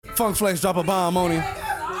Funk Flex drop a bomb on him.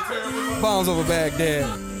 Bombs over Baghdad.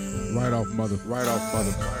 Right off mother.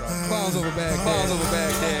 Bombs over Baghdad. Bombs over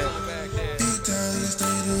Baghdad.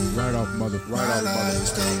 Right off mother.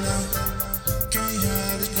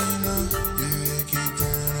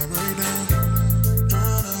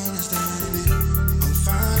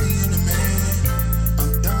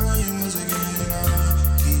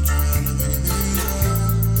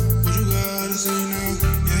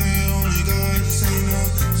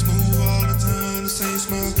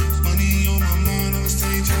 Money on my mind, I'm a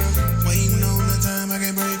stranger. Waiting on the time I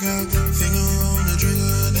can break out. Finger on the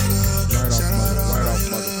trigger, nigga. Shout out all my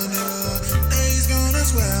nigga. Days gonna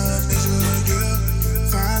swell, nigga. Yeah.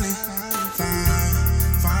 Finally,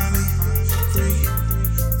 free.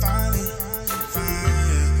 Finally.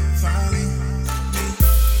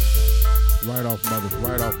 Right off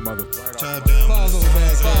mother. Top down. Bombs over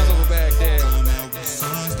Baghdad. Bombs over Baghdad. Going out with the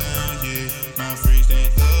sun's down, yeah. My freaks stand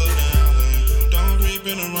up down, yeah. Don't creep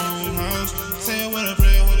in the wrong house. Say it with a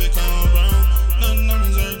prayer when it come round. Nothing on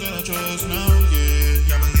this earth that I trust now, yeah.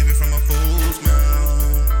 Y'all believe it from a fool's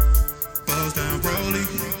mouth. Buzz down, Broly.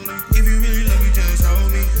 If you really love me, just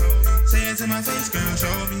hold me. Say it to my face, girl,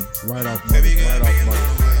 show me. Right off mother. Baby, got me in my way.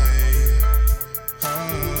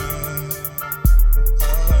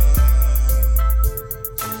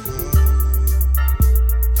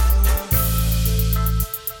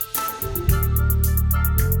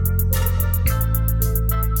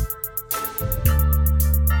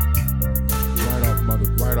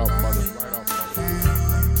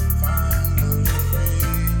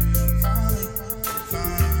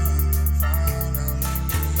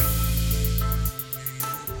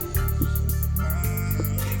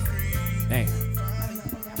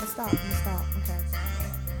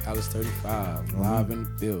 Alice 35, live in the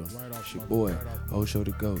building. It's your boy, Ocho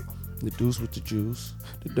the GOAT. The Deuce with the juice,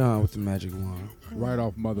 the Don with the magic wand. Right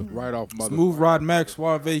off mother. Smooth Rod Max,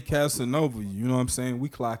 Suave Casanova. You know what I'm saying? We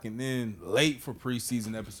clocking in late for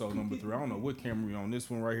preseason episode number 3. I don't know what camera we on. This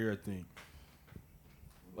one right here, I think.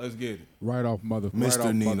 Let's get it. Right off mother.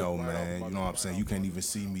 Mr. Nino, man. You know what I'm saying? You can't even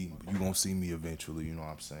see me. You gonna see me eventually. You know what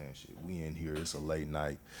I'm saying? Shit, we in here. It's a late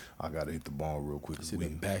night. I gotta hit the ball real quick. See the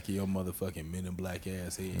back of your motherfucking Men in Black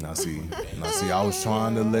ass head. Now see, I was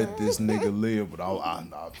trying to let this nigga live, but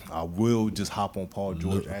I will just hop on Paul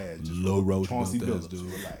George ass. Low road Chauncey does, Billups,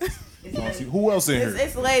 dude. relax. Chauncey, who else in here?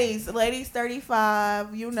 It's ladies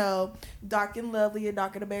 35, you know, dark and lovely, and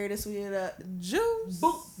darker the berry, the sweeter the juice.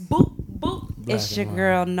 Boop, boop, boop. Black It's your and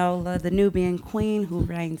girl Nola, the Nubian queen who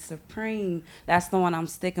reigns supreme. That's the one I'm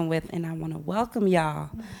sticking with, and I want to welcome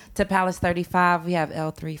y'all to Palace 35. We have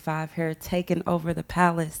L35 here taking over the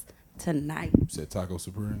palace tonight. Said Taco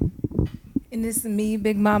Supreme. And this is me,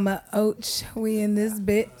 Big Mama Och. We in this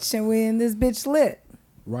bitch, and we in this bitch lit.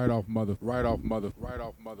 Right off mother.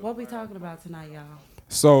 What we talking about tonight, y'all?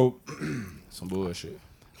 So, Some bullshit.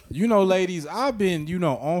 you know, ladies, I've been,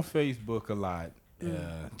 on Facebook a lot,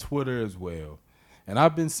 Twitter as well. And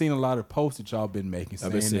I've been seeing a lot of posts that y'all been making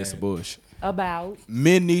I've been saying seeing that some bullshit. About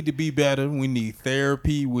men need to be better. We need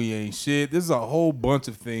therapy. We ain't shit. There's a whole bunch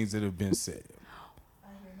of things that have been said.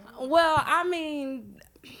 Well, I mean,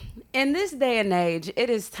 in this day and age, it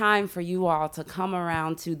is time for you all to come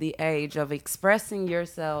around to the age of expressing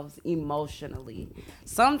yourselves emotionally.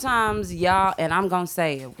 Sometimes y'all, and I'm going to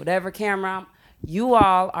say it, whatever camera you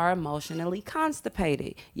all are emotionally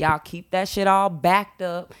constipated. Y'all keep that shit all backed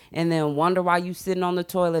up and then wonder why you sitting on the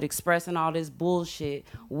toilet expressing all this bullshit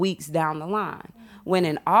weeks down the line. When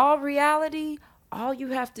in all reality, all you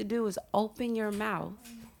have to do is open your mouth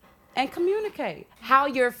and communicate how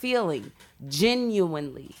you're feeling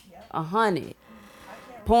genuinely, 100,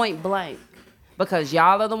 point blank. Because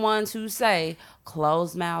y'all are the ones who say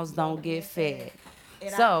closed mouths don't get fed.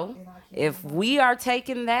 So if we are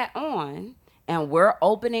taking that on and we're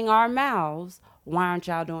opening our mouths, why aren't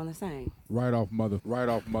y'all doing the same? Right off mother.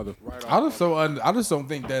 I just don't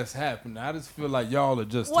think that's happening. I just feel like y'all are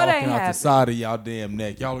just What talking ain't out the happening? side of y'all damn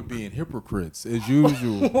neck. Y'all are being hypocrites as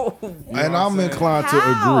usual. And I'm inclined to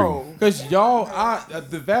agree. Because y'all,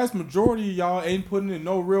 the vast majority of y'all ain't putting in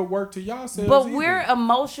no real work to y'all selves But either. we're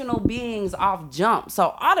emotional beings off jump,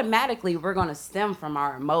 so automatically we're gonna stem from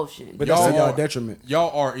our emotions. But that's to Y'all y'all are- detriment.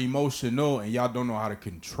 Y'all are emotional and y'all don't know how to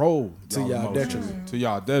control To y'all emotions. detriment. To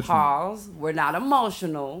y'all detriment. Pause. We're not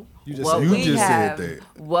emotional. You just what said- You we just said have, that.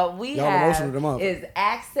 What we Y'all emotional have them up. is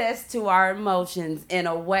access to our emotions in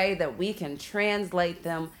a way that we can translate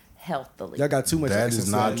them healthily. Y'all got too much That access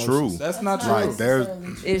is to our not emotions. true. That's not true. Like there's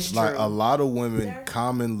It's like true. a lot of women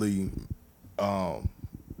commonly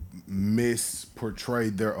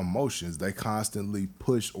misportray their emotions. They constantly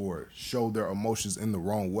push or show their emotions in the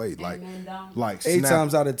wrong way. Like 8 snap-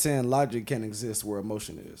 times out of 10, logic can exist where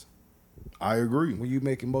emotion is. I agree. When you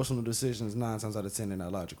make emotional decisions, 9 times out of 10, they're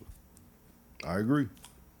not logical. I agree.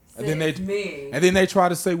 And then they try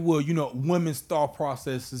to say, well, you know, women's thought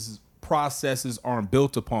processes aren't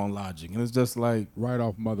built upon logic, and it's just like Right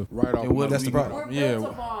off, mother. Right off. and what mother. That's the problem. We're Yeah, built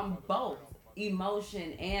upon both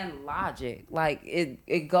emotion and logic. Like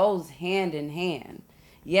it goes hand in hand.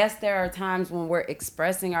 Yes, there are times when we're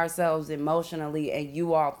expressing ourselves emotionally and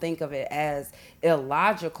you all think of it as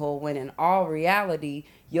illogical, when in all reality,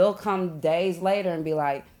 you'll come days later and be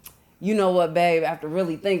like, you know what, babe, after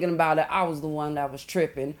really thinking about it, I was the one that was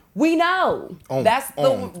tripping. We know. That's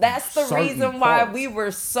the certain reason why parts. we were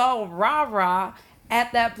so rah-rah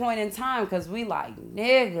at that point in time, because we like,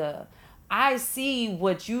 nigga, I see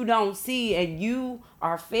what you don't see, and you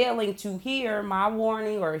are failing to hear my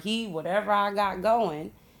warning or heed whatever I got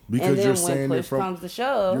going. Because and then you're when saying push it from comes to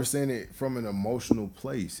shove, you're saying it from an emotional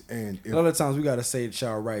place, and if, A lot of times we gotta say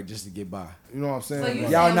y'all right just to get by. you know what I'm saying. so you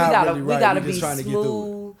Like, Y'all saying not we gotta, really we right. gotta We be just trying to get through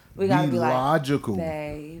smooth. We gotta be like, logical.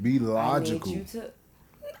 babe, Be I logical. need you to.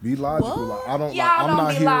 Be logical. Like, I don't. Y'all Like, I'm don't not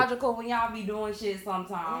be here. logical when y'all be doing shit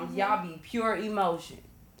sometimes. Y'all be pure emotion.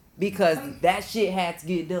 Because that shit had to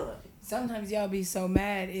get done. Sometimes y'all be so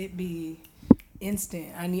mad it be instant.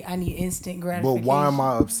 I need instant But gratification. why am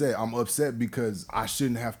I upset? I'm upset because I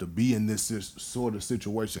shouldn't have to be in this sort of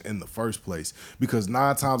situation in the first place. Because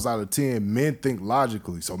 9 times out of 10, men think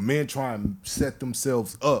logically. So men try and set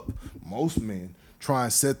themselves up. Most men try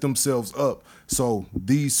and set themselves up so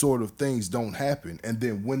these sort of things don't happen. And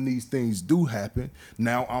then when these things do happen,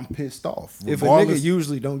 now I'm pissed off. If a nigga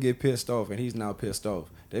usually don't get pissed off and he's now pissed off,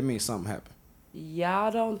 that means something happened.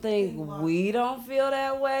 Y'all don't think we don't feel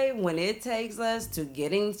that way when it takes us to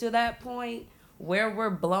getting to that point where we're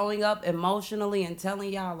blowing up emotionally and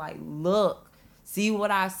telling y'all like, look, see what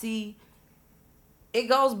I see? It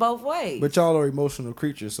goes both ways. But y'all are emotional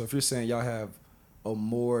creatures, so if you're saying y'all have a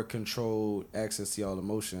more controlled access to y'all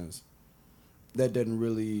emotions, that doesn't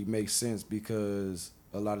really make sense because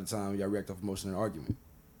a lot of times y'all react off emotion in an argument.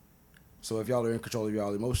 So if y'all are in control of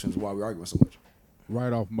y'all emotions, why are we arguing so much?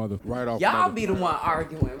 Right off, mother. Right off. Y'all mother. be the one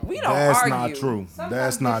arguing. We don't That's argue. not true.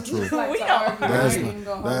 That's not true. We don't.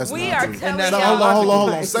 That's We not are true. telling So, y'all. hold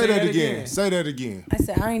on. Say that again. Say that again. I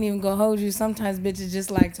said I ain't even gonna hold you. Sometimes bitches just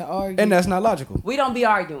like to argue. And that's not logical. We don't be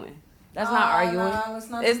arguing. That's not arguing. no, let's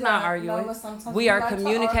not It's do not that. arguing. No, sometimes We we are like to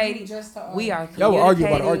communicating. argue just to We are argue. Y'all will argue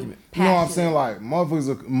about communicating argument. You know what I'm saying? passionately.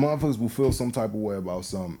 Like motherfuckers will feel some type of way about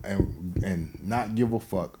something and not give a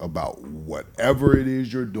fuck about whatever it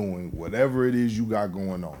is you're doing, whatever it is you got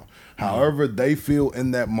going on. However they feel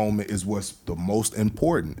in that moment is what's the most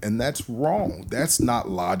important, and that's wrong. That's not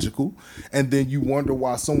logical. And then you wonder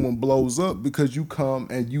why someone blows up because you come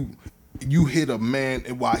and you hit a man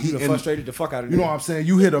and while he You done frustrated the fuck out of you know nigga. what I'm saying?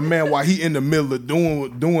 You hit a man while he in the middle of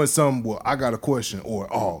doing something. Well, I got a question,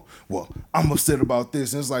 or I'm upset about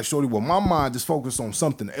this. And it's like, shorty, well, my mind is focused on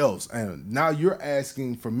something else, and now you're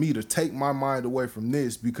asking for me to take my mind away from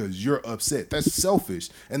this because you're upset. That's selfish,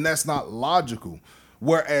 and that's not logical.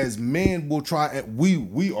 Whereas men will try, and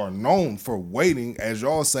we are known for waiting, as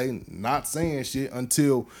y'all say, not saying shit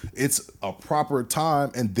until it's a proper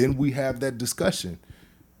time, and then we have that discussion.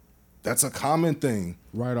 That's a common thing.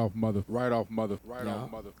 Right off, mother. Right off, mother. Right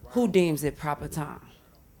off, mother. Who deems it proper time?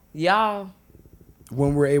 Y'all.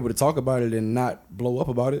 When we're able to talk about it and not blow up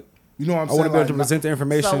about it. You know what I'm I saying? want to be able to Like, present the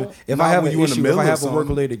information. So- If Not I have when an you in the issue, if middle I of have a something.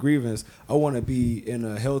 work-related grievance, I want to be in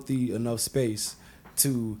a healthy enough space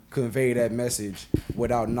to convey that message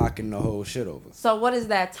without knocking the whole shit over. So what is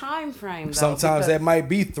that time frame though? Sometimes Because that might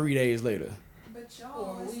be 3 days later. But y'all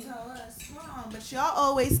always tell us, hold on, but y'all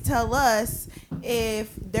always tell us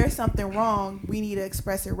if there's something wrong, we need to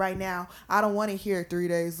express it right now. I don't want to hear it 3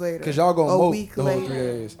 days later. 'Cause y'all gonna a mope week the whole later, 3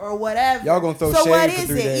 days. or whatever. Y'all gonna throw so shade what for is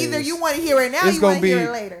 3 it? days. Either you want to hear it now, or you want to hear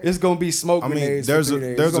it later. It's gonna be smoke I mean, grenades. there's for a 3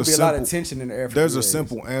 days. there's gonna a be a lot of simple tension in the air. For there's 3 a days.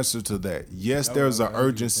 simple answer to that. Yes, there's an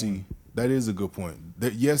urgency. That is a good point.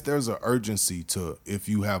 Yes, there's an urgency to if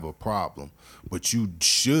you have a problem, but you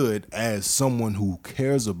should, as someone who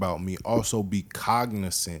cares about me, also be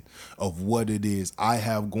cognizant of what it is I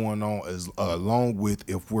have going on, as along with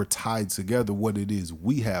if we're tied together, what it is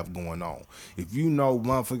we have going on. If you know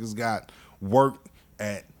motherfuckers got work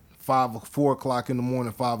at 4 o'clock in the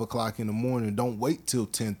morning, 5 o'clock in the morning, don't wait till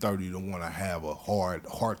 10:30 to want to have a hard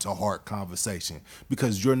heart-to-heart conversation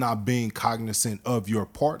because you're not being cognizant of your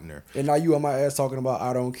partner. And now you on my ass talking about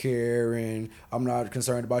I don't care and I'm not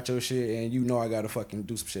concerned about your shit, and you know I gotta fucking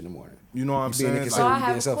do some shit in the morning. You know what I'm You being saying? So I Like, have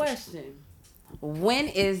being a selfish. question. when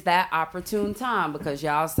is that opportune time? Because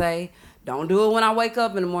y'all say, don't do it when I wake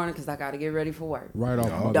up in the morning because I got to get ready for work. Right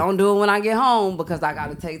off mother. Don't do it when I get home because I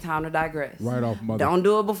got to take time to digress. Right off mother. Don't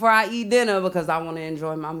do it before I eat dinner because I want to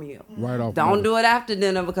enjoy my meal. Right off Don't mother. do it after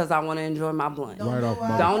dinner because I want to enjoy my blunt. Right off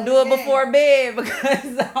mother. Don't do it before bed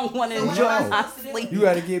because I want to enjoy my sleep. You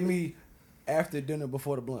got to get me after dinner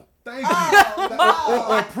before the blunt. Thank you.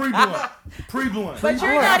 Or pre-blunt. Pre-blunt. But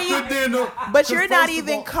you're not After even. dinner. But you're not First of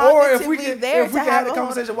even all, Or if we cognitively can, there if we to can have have a a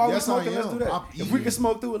conversation while Yes, we I smoking, let's am. do that. I'm If we eating. can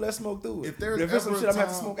smoke through it, let's smoke through it. If there's But if there's some ever shit I'm gonna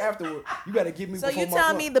have to time- smoke afterward, you got to get me So before you my tell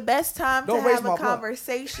blunt. me the best time Don't to waste have my a blunt.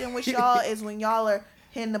 conversation with y'all is when y'all are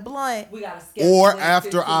hitting the blunt. We gotta schedule Or in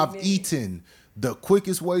after 15 I've minutes. eaten. The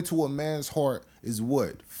quickest way to a man's heart is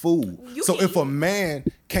what? Food. You So can if a man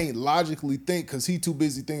can't logically think because he too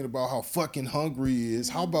busy thinking about how fucking hungry he is,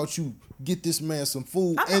 how about you get this man some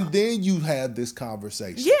food and then you have this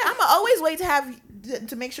conversation? Yeah, I'm gonna always wait to have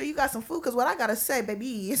to make sure you got some food because what I gotta say,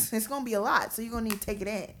 baby, it's gonna be a lot, so you're gonna need to take it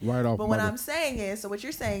in. Right off But what mother. I'm saying is, so what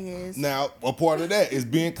you're saying is, Now, a part of that is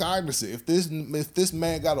being cognizant. If this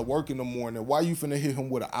man got to work in the morning, why you finna hit him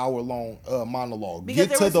with an hour-long monologue? Because Get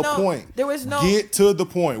there to was the no- point. there was no- Get to the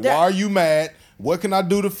point. There- Why are you mad? What can I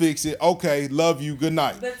do to fix it? Okay, love you. Good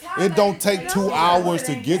night. The time It don't that- take 2 hours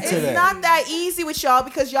to get to it's that. not that easy with y'all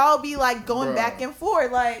because y'all be like going Bruh. back and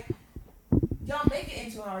forth, like y'all make it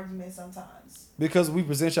into an argument sometimes. Because we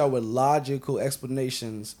present y'all with logical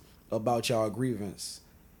explanations about y'all grievance.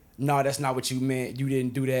 No, that's not what you meant. You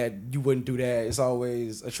didn't do that. You wouldn't do that. It's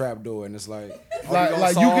always a trap door, and it's like,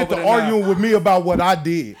 Like you get to arguing with me about what I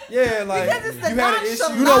did. Yeah, like Because it's the you had an issue.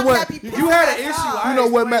 nonchalant You know what? that be You had an pissing issue. us off. I You know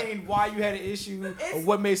what, Matt? explained why you had an issue It's- or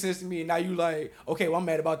what made sense to me. And now you like, okay, well I'm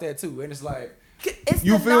mad about that too. And it's like, It's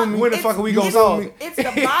You the feel me? when the it's- fuck are we gonna it's- solve it? It's the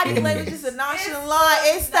body language, it's the nonchalant,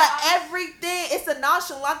 it's the everything, it's the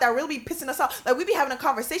nonchalant that really be pissing us off. Like we be having a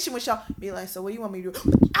conversation with y'all, be like, so what do you want me to do?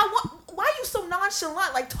 Why you so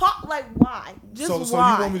nonchalant? Like talk like why? Just So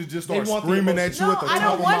why? you want me to just start They want the screaming emotion. at you No, at the I top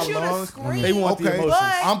don't of my want you to lungs? scream. They want the Okay, emotions.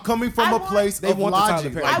 But I'm coming from I a want- place They of want the Tyler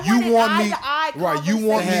logic. Perry. Like I you want an want me, eye-to-eye right? You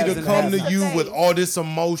want me to conversation. come to That's you the with thing. all this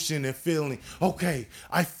emotion and feeling. Okay,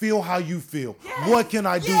 I feel how you feel. Yes. What can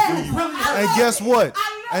I do Yes. for you? I And love guess it. what? I love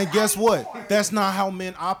And it. guess what? That's not how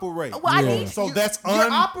men operate. Well, I need So you, that's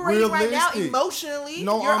you're operating right now unrealistic. emotionally.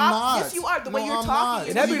 No, You're I'm not. Yes, you are. The way No, you're I'm talking, not.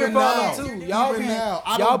 and that be the Even problem now. too. Even Y'all be now.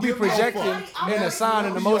 I y'all don't be give no projecting fuck. and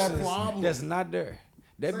assigning That's emotions your problem. that's not there.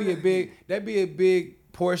 That'd be a big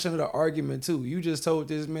portion of the argument too. You just told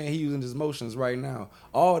this man he using his emotions right now.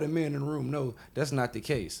 All the men in the room know that's not the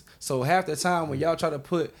case. So half the time when y'all try to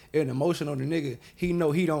put an emotion on the nigga, he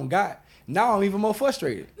know he don't got. Now I'm even more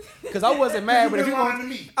frustrated because I wasn't mad, but if you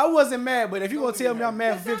gonna, I wasn't mad, but if you gonna tell me I'm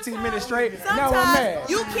mad for 15 minutes straight, now I'm Sometimes mad.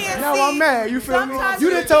 you can't Now see- I'm mad. You feel me? sometimes You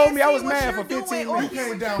you done told can't me I see was what mad you're for 15 doing, or minutes. You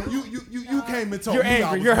came down. You came and told You're me I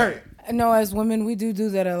angry. was You're mad. hurt. I know as women we do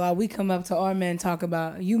that a lot. We come up to our men, talk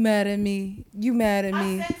about you mad at me, you mad at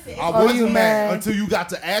me. sense it. I Are wasn't you mad mad? until you got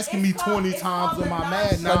to asking me It's called- 20 it's times, called am I the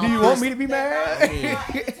mad? Now Now, do you I'm want pissed. me to be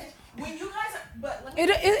mad? When you guys, but let me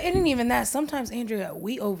It ain't even that. Sometimes, Andrea,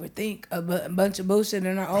 we overthink a bunch of bullshit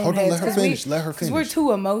in our own Hold on, heads. let her 'cause finish, let her Because we're finish.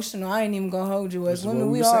 too emotional. I ain't even gonna hold you. As That's what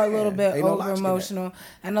women, we we were are a saying. little bit Ain't no over logic in that. emotional,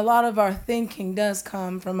 and a lot of our thinking does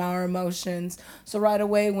come from our emotions. So right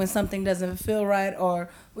away, when something doesn't feel right or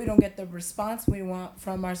we don't get the response we want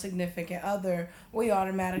from our significant other, we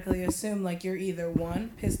automatically assume like you're either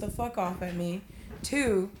one, pissed the fuck off at me,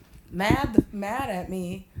 two, mad at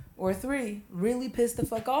me, or three, really pissed the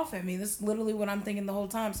fuck off at me. This is literally what I'm thinking the whole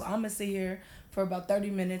time. So I'm gonna sit here for about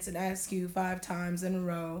 30 minutes and ask you 5 times in a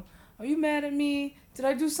row, are you mad at me? Did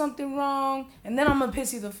I do something wrong? And then I'm gonna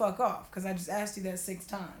piss you the fuck off because I just asked you that 6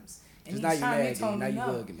 times. And Now each you time mad you at told me. Now me you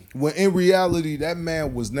no. bugging me. When in reality, that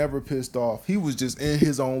man was never pissed off. He was just in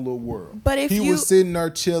his own little world. But if he you- was sitting there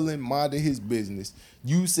chilling, minding his business.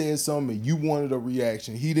 You said something, you wanted a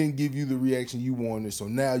reaction. He didn't give you the reaction you wanted. So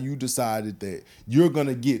now you decided that you're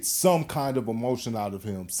gonna get some kind of emotion out of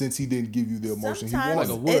him since he didn't give you the emotion he Sometimes,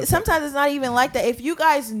 wanted. sometimes it's not even like that. If you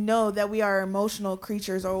guys know that we are emotional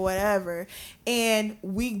creatures or whatever, and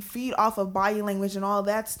we feed off of body language and all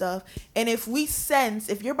that stuff, and if we sense,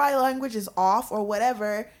 if your body language is off or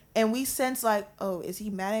whatever, and we sense like, oh, is he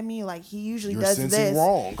mad at me? Like he usually You're does sensing this.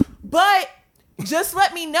 wrong. But just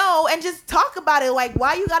let me know and just talk about it. Like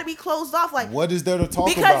why you got to be closed off? Like What is there to talk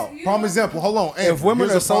Because about? Prime example. Hold on. If Andrew, women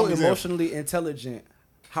here's are a so prime example. emotionally intelligent,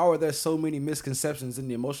 how are there so many misconceptions in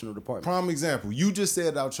the emotional department? Prime example. You just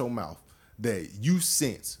said out your mouth that you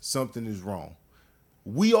sense something is wrong.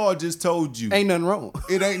 We all just told you Ain't nothing wrong.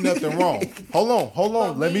 it ain't nothing wrong. Hold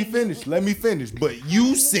on. Let me finish. But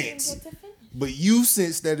you sense but you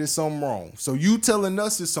sense that it's something wrong. So you telling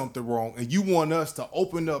us it's something wrong, and you want us to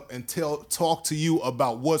open up and talk to you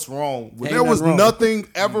about what's wrong. When Ain't there was nothing wrong. nothing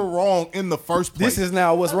ever wrong in the first place. This is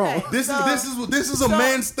now what's wrong. Okay. This is a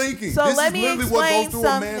man's thinking. So this let is me literally what explain goes through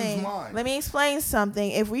a man's something. mind. Let me explain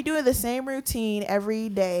something. If we do the same routine every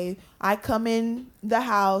day, I come in the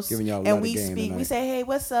house Giving y'all a lot and of we game speak. tonight. We say, "Hey,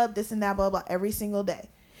 what's up?" This and that, blah blah, every single day.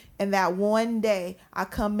 And that one day, I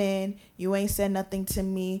come in, you ain't said nothing to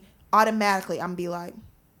me. Automatically, I'm be like,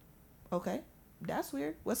 "Okay, that's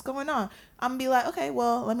weird. What's going on?" I'm be like, "Okay,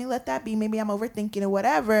 well, let me let that be. Maybe I'm overthinking or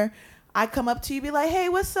whatever." I come up to you, be like, "Hey,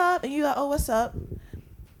 what's up?" And you like, "Oh, what's up?"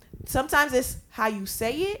 Sometimes it's how you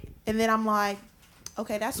say it, and then I'm like,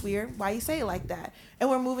 okay, that's weird. Why you say it like that? And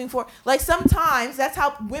we're moving forward. Like sometimes that's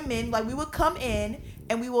how women, like we would come in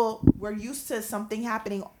and we're used to something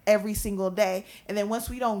happening every single day. And then once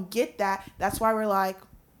we don't get that, that's why we're like,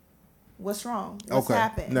 what's wrong? What's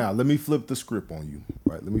happened? Now let me flip the script on you.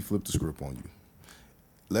 Right? Let me flip the script on you.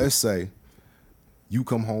 Let's say you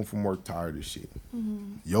come home from work tired as shit.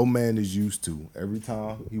 Mm-hmm. Your man is used to every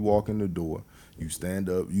time he walk in the door, you stand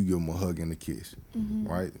up, you give him a hug and a kiss. Mm-hmm.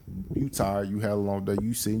 Right? You tired, you had a long day,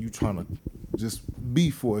 you sitting, you trying to just be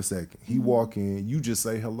for a second. He Mm-hmm. walk in, you just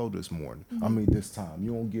say hello this morning. I mean this time.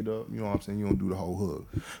 You don't get up, you know what I'm saying? You don't do the whole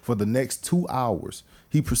hug. For the next 2 hours,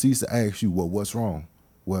 he proceeds to ask you, well, what's wrong?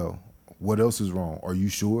 Well, what else is wrong? Are you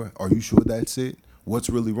sure? Are you sure that's it? What's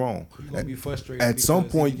really wrong? You're gonna be frustrated at some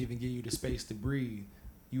because point- he didn't even give you the space to breathe.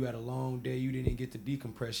 You had a long day, you didn't get to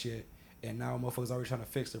decompress yet, and now motherfuckers already trying to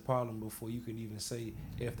fix their problem before you can even say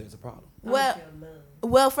if there's a problem.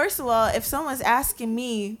 Well, first of all, if someone's asking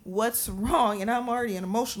me what's wrong and I'm already an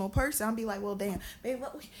emotional person, I'll be like, well, damn, babe,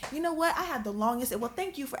 you know what? I had the longest. Well,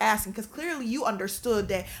 thank you for asking, because clearly you understood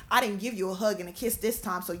that I didn't give you a hug and a kiss this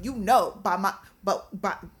time, so you know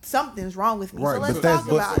but something's wrong with me. Right, so let's but that's- talk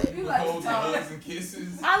but- about it. Hugs and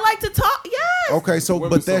kisses. I like to talk. Yes. Okay, so Women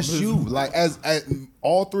but so that's busy. you. Like as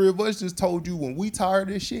all three of us just told you, when we tired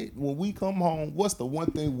of this shit, when we come home, what's the one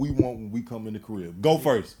thing we want when we come in the crib? Go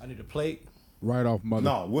first. I need a plate, Right off mother.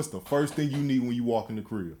 No, what's the first thing you need when you walk in the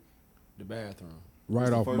crib? the bathroom. Right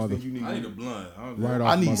What's off the first mother. thing you need? I need a blunt. Right off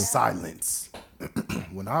I need mother. silence.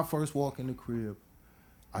 When I first walk in the crib,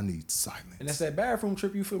 I need silence. And that's that bathroom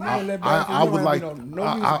trip you feel me? I, That I, bathroom, I you would don't like. have to be no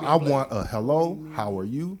music I being played. want a hello. How are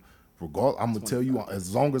you? I'm gonna tell you,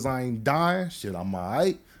 as long as I ain't dying, shit, I'm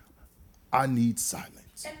alright. I need silence.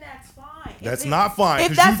 And that's fine. That's not fine. If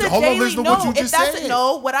 'cause that's you, a hold on, daily listen to what you if just that's said.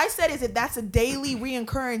 what I said is if that's a daily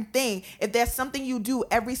reoccurring thing, if that's something you do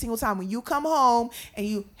every single time when you come home and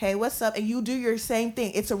you, hey, what's up, and you do your same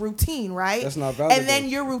thing, it's a routine, right? That's not valid, And then though.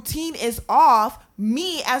 your routine is off.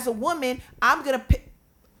 Me as a woman, I'm gonna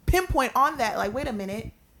pinpoint on that. Like, wait a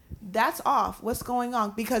minute. That's off. What's going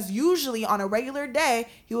on? Because usually on a regular day,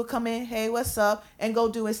 he would come in, hey, what's up, and go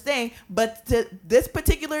do his thing. But this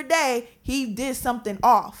particular day, he did something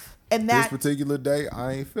off. And This that particular day,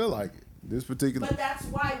 I ain't feel like it. This particular, but that's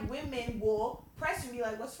why women will press and be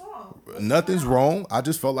like, "What's wrong?" What's nothing's going on?" wrong. I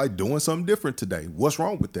just felt like doing something different today. What's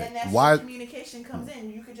wrong with that? And that's Why? where communication comes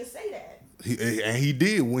in. You could just say that. He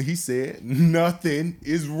did when he said nothing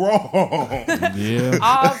is wrong. Yeah.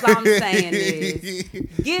 All I'm saying is,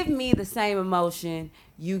 give me the same emotion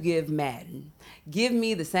you give Madden. Give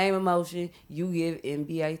me the same emotion you give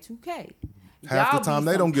NBA 2K. Half the Y'all time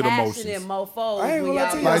be they don't some get passionate emotions. mofos I ain't when gonna lie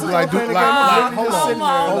y'all to be you. Like, like, like, do, Like, like, hold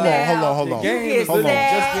on, hold on. The game You is get Hold on.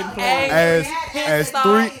 sad, just getting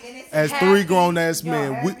played. As three grown ass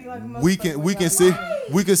men, happy like a we can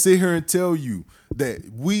motherfucker. sit here and tell you that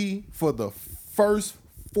we, for the first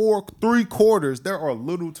 3 quarters, there are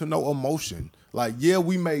little to no emotion. Like, yeah,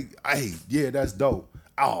 we make, hey, yeah, that's dope.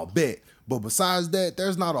 I'll bet. But besides that,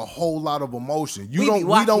 there's not a whole lot of emotion. We be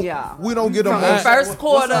watching y'all. We don't get From the emotion. first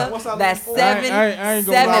quarter, what's our that's little- seven, I ain't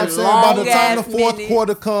gonna You know what I'm seven saying? By long the time the ass fourth minutes.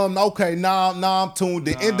 quarter come, okay, now I'm tuned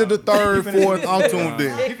in. End of the third, fourth, I'm tuned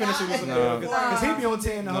in. He finished with some because he be on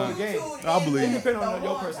 10 the whole game. I believe it. Depending on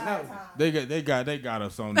your personality. They got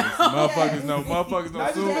us on this. Motherfuckers know.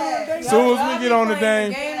 Not Soon, just soon as we get on the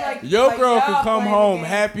dang, your girl can come home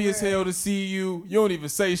happy happy as hell to see you. You don't even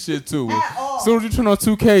say shit to her. At all. Soon as you turn on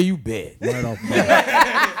 2K, you bet. Right off mother.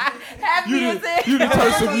 Happy as hell. You done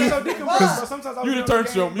turn some You You done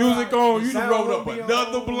turned your music on. You done rolled up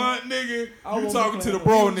another blunt, nigga. You talking to the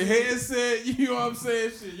bro in the headset. You know what I'm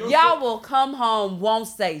saying? Shit. Your Y'all will come home, won't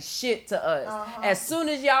say shit to us. As soon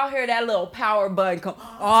as y'all hear that little power button come,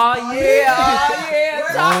 oh yeah,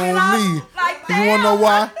 talking On me. like You wanna know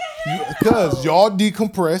why? Because y'all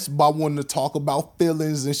decompress by wanting to talk about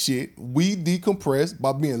feelings and shit. We decompress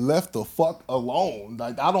by being left the fuck alone.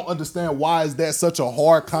 Like, I don't understand why is that such a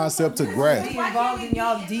hard concept to grasp. Be involved in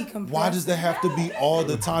y'all decompress. Why does that have to be all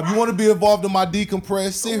the time? You want to be involved in my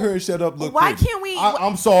decompress? Sit here and shut up, look Why pretty. can't we-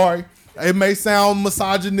 I'm sorry. It may sound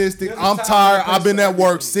misogynistic. I'm tired. I've been at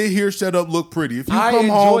work. Sit here, shut up, look pretty. If you I come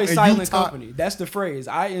home enjoy and silent you company. That's the phrase.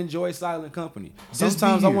 I enjoy silent company. Just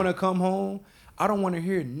Sometimes be I here. want to come home. I don't want to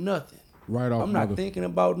hear nothing. Right off I'm not mother. thinking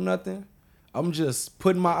about nothing. I'm just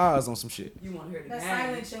putting my eyes on some shit. You want to hear the That game?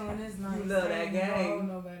 silent chilling is nice. You love that I ain't gonna game. hold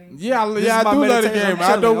nobody. Yeah, This yeah, is I my do love the meditation. game. I'm I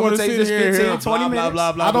chilling. don't I'm want to gonna take sit this here and 15, hear 20 blah, blah, minutes.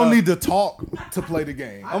 blah, blah, I don't blah. need to talk to play the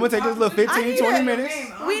game. I'm gonna take this little 15, 20 minutes.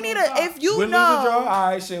 We need a. If you Win, lose, or draw. know, All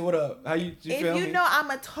right, shit. What up? How you if feel you me? know I'm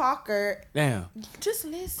a talker, Damn. just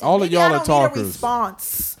listen. All of Maybe y'all I are don't talkers. Need a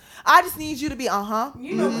response. I just need you to be You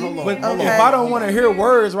know, But Okay. if I don't want to hear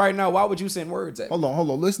words right now, why would you send words at me? Hold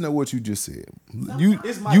on. Listen to what you just said. You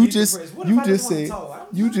It's my you decompress. just What if you I just just wanna said talk?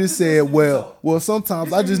 you just said well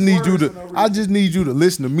sometimes I just need you to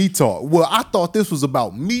listen to me talk. Well, I thought this was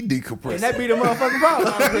about me decompressing. And that be the motherfucking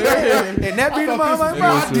problem. And that be the motherfucking I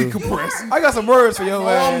problem. decompressing. I got some words for your No,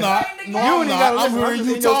 ass. I'm not. No, You I'm ain't not. gotta I'm listen. I'm hearing just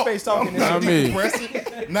you in your talk. space talking this I'm shit.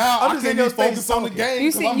 decompressing. Now I'm I just can't in your even focus space on the talking. game.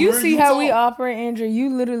 You 'cause see, I'm you hearing see how we talk. operate, Andrew.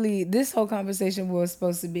 You literally, this whole conversation was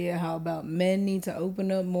supposed to be how about men need to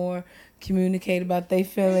open up more, communicate about their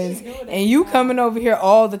feelings, and you coming over here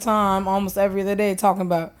all the time, almost every other day, talking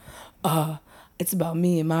about, it's about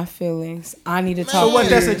me and my feelings. I need to talk. So what to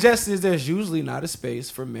that you. suggests is there's usually not a space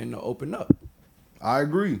for men to open up. I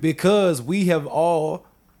agree. Because we have all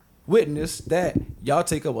witnessed that y'all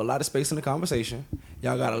take up a lot of space in the conversation.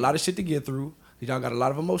 Y'all got a lot of shit to get through. Y'all got a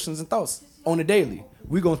lot of emotions and thoughts on the daily.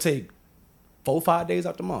 We're going to take 4-5 days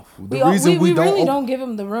out the month. The reason we don't really op- don't give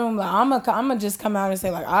him the room. Like I'm gonna just come out and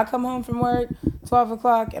say like I come home from work 12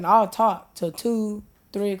 o'clock and I'll talk till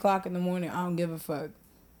 2-3 o'clock in the morning. I don't give a fuck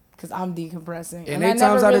because I'm decompressing. And I 8 times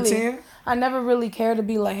never out of really- 10? I never really care to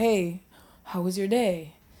be like, hey, how was your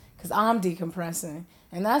day? Because I'm decompressing,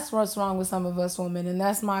 and that's what's wrong with some of us women, and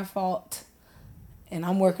that's my fault. And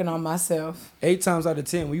I'm working on myself. 8 times out of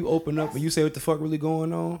 10, when you open up and you say what the fuck really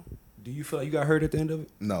going on, do you feel like you got hurt at the end of it?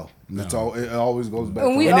 No. It's all, it always goes back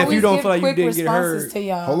And to we And if always you don't give feel like you quick didn't get responses heard, to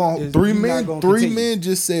y'all. Hold on, Is three you not men. gonna Three continue? men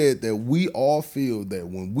just said that we all feel that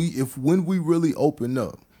when we really open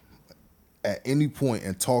up at any point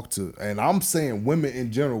and talk to, and I'm saying women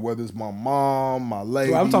in general, whether it's my mom, my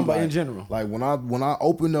lady. Well, I'm talking about like- in general. Like when I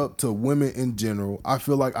open up to women in general, I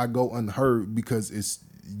feel like I go unheard because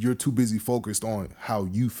you're too busy focused on how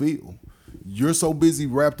you feel. You're so busy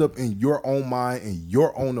wrapped up in your own mind and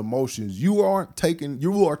your own emotions. You are taking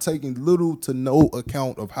little to no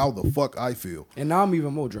account of how the fuck I feel. And now I'm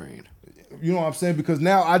even more drained. You know what I'm saying? Because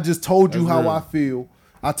now I just told you That's how real. I feel.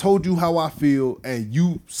 I told you how I feel, and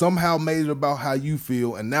you somehow made it about how you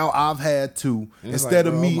feel. And now I've had to, And it's instead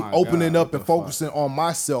like, of bro, me oh my opening God, up what and the fuck? focusing on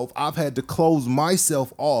myself, I've had to close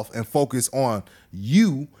myself off and focus on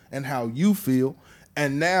you and how you feel.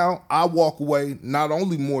 And now I walk away not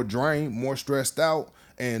only more drained, more stressed out,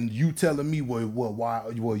 and you telling me, why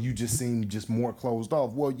you just seem just more closed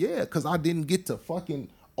off. Well, yeah, because I didn't get to fucking.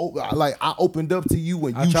 I opened up to you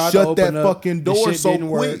and I you tried to shut that open up, fucking the door shit so didn't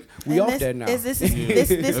work. quick. We And off this, that now. Is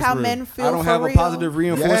this how real. men feel I don't for have real? a positive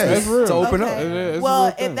reinforcement Yes. That's to open Okay. up. It's a Well,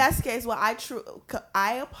 real thing. if that's the case,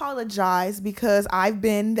 I apologize because I've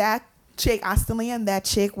been that chick. I still am that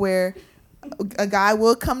chick where a guy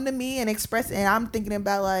will come to me and express, and I'm thinking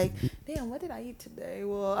about like, damn, what did I eat today?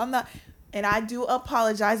 Well, I'm not, and I do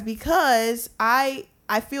apologize because I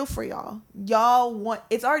feel for y'all. Y'all want,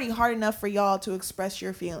 it's already hard enough for y'all to express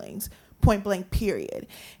your feelings, point blank, period.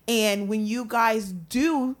 And when you guys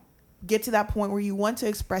do get to that point where you want to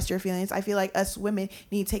express your feelings, I feel like us women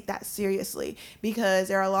need to take that seriously because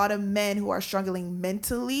there are a lot of men who are struggling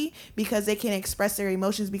mentally because they can't express their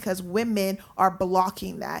emotions because women are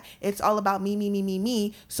blocking that. It's all about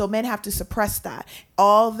me. So men have to suppress that.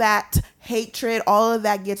 All that hatred, all of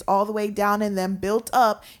that gets all the way down in them, built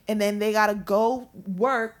up, and then they got to go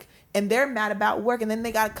work and they're mad about work, and then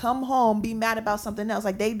they gotta come home, be mad about something else.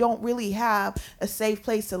 Like they don't really have a safe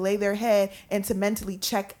place to lay their head and to mentally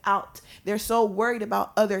check out. They're so worried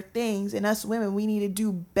about other things, and us women, we need to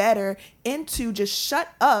do better into just shut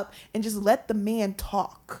up and just let the man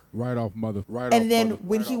talk. Right off mother. Right And off then mother.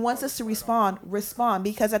 when he wants us to respond,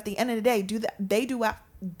 because at the end of the day, they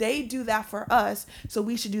do that for us, so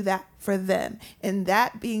we should do that for them. And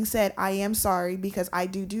that being said, I am sorry because I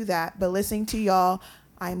do that, but listening to y'all,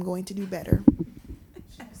 I am going to do better.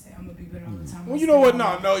 I'm gonna be better all the time. Well, you know what?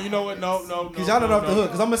 No. You know what? No. Because y'all not off the hook.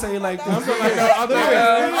 Because I'm going to say it like this. I'm like, no, other way.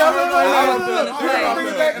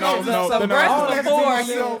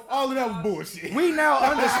 All of that was bullshit. We now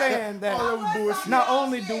understand that All that was bullshit. not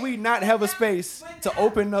only do we not have a space to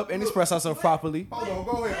open up and express ourselves properly, Hold on,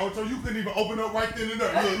 go ahead, Ocho. You couldn't even open up right then and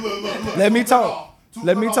there. Look. let me talk.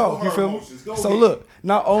 Let me Cut talk. off You her feel me? emotions. Go So ahead. look,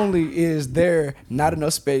 not only is there not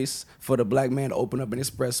enough space for the black man to open up and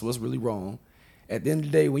express what's really wrong, at the end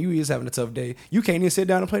of the day, when you is having a tough day, you can't even sit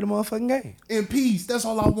down and play the motherfucking game. In peace. That's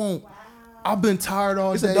all I want. I've been tired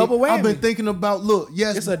all It's day. a double whammy. I've been thinking about, look,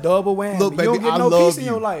 yes. It's a double whammy. Look, baby, you don't get I no love peace in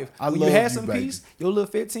you. your life. I when love you had you, some baby. peace, your little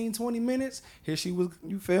 15, 20 minutes, here she was,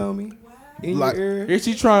 you feel me? In Like- your ear. Here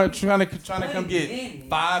she trying to come get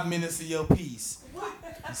 5 minutes of your peace.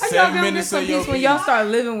 How y'all 7 gonna get minutes some of your peace when y'all peace. start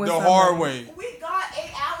living with The somebody? hard way. We got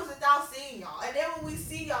 8 hours without seeing y'all, and then when we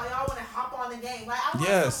see y'all want to hop on the game. Like I want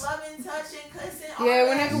Yes. some loving, touching, cussing. all Yeah, that.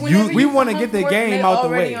 whenever we you wanna come get the home from work game and they out the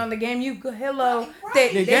already way. on the game, you go, hello. Right. They,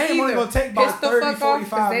 The they game only either gonna take piss about the 30, fuck off 'cause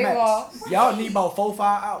 45 they max. lost. Y'all need about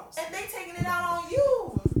 4-5 hours. And they taking it out on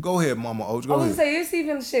you. Go ahead, Mama Ocho. I Go was ahead. gonna say it's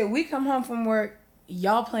even shit. We come home from work,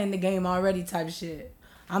 y'all playing the game already type shit.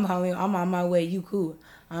 I'm on my way. You cool?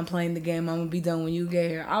 I'm playing the game. I'm gonna be done when you get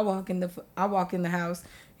here. I walk in the house.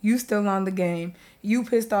 You still on the game. You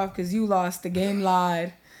pissed off because you lost. The game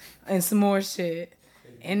lied, and some more shit.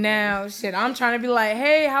 And now shit. I'm trying to be like,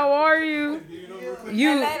 hey, how are you?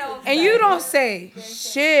 You don't say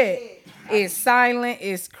shit. It's silent.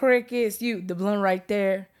 It's crickets. The blunt right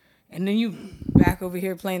there. And then you back over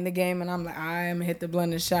here playing the game, and I'm like, I am hit the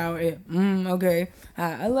blunt and shower it. Okay.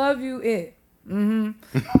 I love you.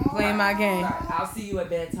 Playing my game. I'll see you at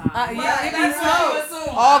bedtime. Yeah, it be slow.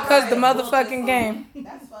 All cause the motherfucking game.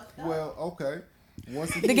 Well, okay.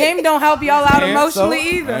 Once The again, game don't help y'all out And emotionally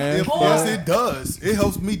so- either. yes, it does. It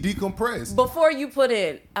helps me decompress. Before you put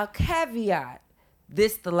in a caveat,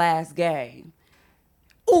 this the last game.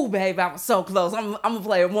 Ooh, babe, I was so close. I'm gonna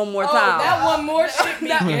play it one more time. That one more shit be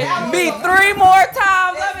getting Be 3 more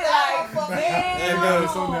times. I'll be like, Hey,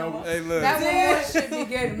 damn. look. That one more shit be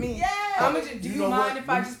getting me. Yeah. Do you know mind what? if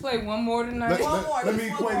I just play one more tonight? Let me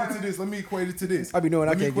equate it to this. Let me equate it to this. I be knowing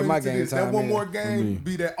I Let me can't get equate my it to game this. time That one in. more game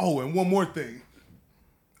be that. Oh, and one more thing.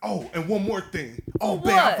 Oh, and one more thing. Oh,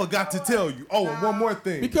 babe, I What? forgot to tell you. Oh, and one more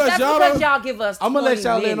thing. Because That's y'all because don't. y'all give us. I'm gonna let 20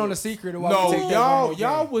 y'all in on the minutes. secret of why No, we take that one y'all more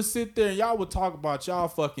y'all game. would sit there and y'all would talk about y'all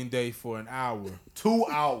fucking day for an hour. 2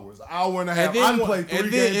 hours, an hour and a half. And I then, done played 3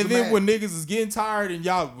 and games of then Madden. when niggas is getting tired and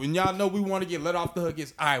when y'all know we want to get let off the hook,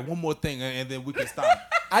 it's all right, one more thing and then we can stop.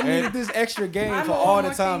 I needed this extra game I'm for a all the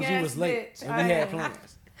one-more times thing you was ass late bitch. and we I had am.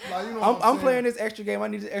 plans. Like, you know I'm what I'm playing saying? this extra game. I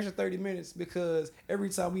need this extra 30 minutes because every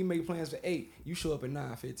time we make plans for 8, you show up at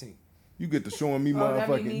 9:15. You get to showing me Oh, that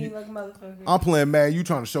be motherfucking. me you- like a motherfucker. I'm playing Madden. You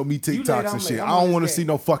trying to show me late, TikToks I'm and shit. late. I'm I on don't this want to game. see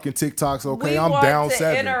no fucking TikToks. Okay, We I'm want down to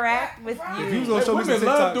 7. interact with You you. was gonna show me some Women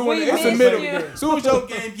love TikToks. doing it. We It's a miss middle. you. As soon as your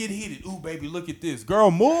game get heated, ooh baby, look at this. Girl,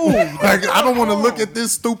 move. Like, I don't want to look at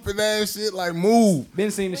this stupid ass shit. Like, move. Been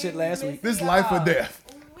seeing the shit last week. This life or death.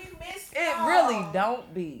 We missed It y'all. really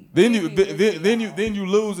don't be. Then you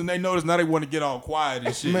lose and they notice now they want to get all quiet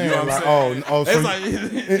and shit. Man, you know what like, I'm saying? oh, so It's like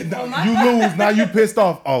you lose. Now you pissed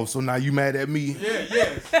off. Oh, so now you mad at me?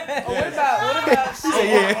 yes. What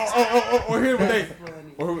about Or here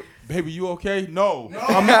or baby, you okay? No.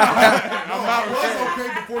 I was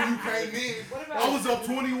okay before you came in. I was up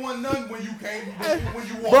 21-0 when you came. When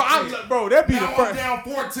you walked in. Bro, that be the Now I'm first. down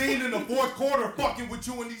 14 in the fourth quarter, fucking with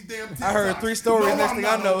you and these damn TikToks. I heard 3 stories. No, Next I'm thing I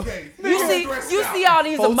not know, okay. You see all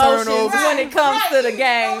these 4 emotions turnovers. when it comes to the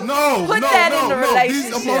game. No, Put no, that no, in the no.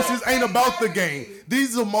 relationship. These emotions ain't about the game.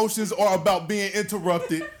 These emotions are about being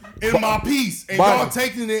interrupted in my peace. And y'all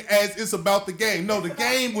taking it as it's about the game. No, the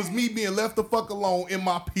game was me being left the fuck alone in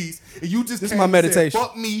my peace. And you just This came my and said, meditation.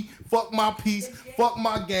 fuck me, fuck my peace, fuck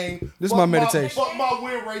my game. This fuck my meditation. Fuck my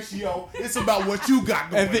win ratio. It's about what you got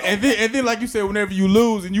going on. And then, like you said, whenever you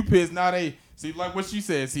lose and you piss, now they see like what she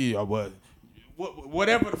said. See,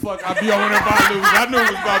 whatever the fuck I be on whenever I lose. I knew it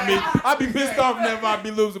was about me. I be pissed off whenever I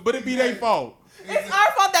be losing, but it be their fault. It's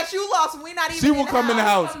our fault that you lost. We not even. She will come in the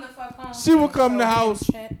house. She will come in the house.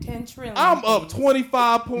 10 trillion. I'm up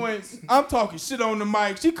 25 points. I'm talking shit on the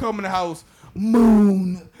mic. She come in the house.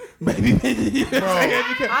 Moon. Baby.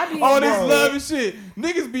 All this love and shit.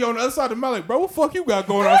 Niggas be on the other side of the mic like, bro, what the fuck you got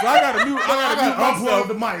going on? So I gotta mute unplug myself.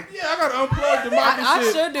 the mic. Yeah, I gotta unplug the mic and I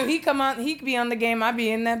shit. should do. He come on. He could be on the game. I be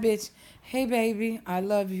in that bitch. Hey baby, I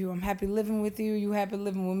love you. I'm happy living with you. You happy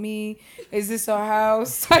living with me? Is this our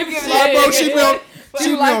house? Type shit. Like, bro, she be on, But she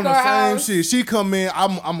you be like on the our same house? shit. She come in,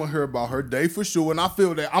 I'm gonna hear about her day for sure, and I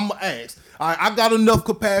feel that I'm gonna ask. I got enough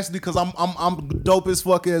capacity because I'm dope as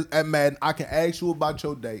fuck at Madden. I can ask you about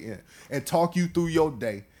your day and talk you through your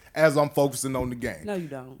day. as I'm focusing on the game. No, you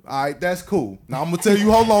don't. All right, that's cool. Now I'm gonna tell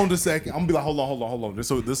you, hold on a second. I'm gonna be like, hold on.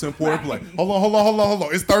 This is an important play. Hold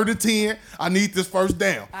on. It's 3rd-10. I need this first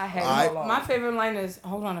down. I hate All right? My favorite line is,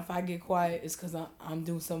 "Hold on, if I get quiet, it's because I'm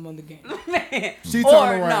doing something on the game." She Or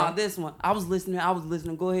turned around. no, this one. I was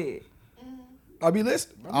listening. Go ahead. I'll be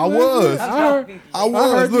listening. I was.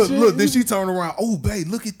 heard the shit. Look. Then she turned around. Oh, babe,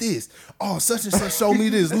 look at this. Oh, such and such showed me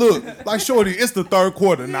this. Look, like shorty, it's the 3rd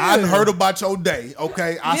quarter. Now I done heard about your day.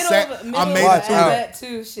 Okay, I made it through that.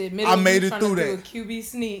 Too. Shit, middle, I made you it trying through to do that. a QB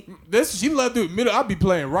sneak. She love to do middle. I be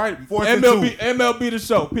playing right. 4th and MLB the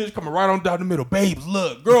show. Pitch coming right on down the middle. Babes,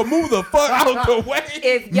 look, girl, move the fuck out the way.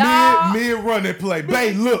 If y'all Mid running play.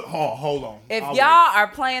 Babe, look. Hold on. If y'all are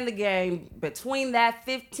playing the game between that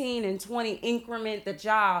 15 and 20 increment that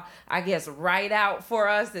y'all, I guess, write out for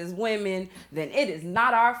us as women, then it is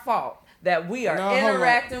not our fault that we are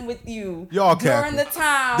interacting with you Y'all during capping. the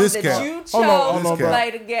time This that cap. you chose Hold on, to bro.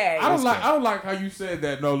 play the game. I don't like how you said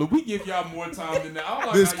that, Nola. We give y'all more time than that. I don't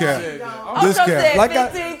like This how cap. you said that. Ocho This cat. said Like I-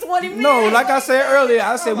 15, 20 minutes. No, like I said earlier,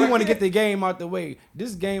 I said we want to get the game out the way.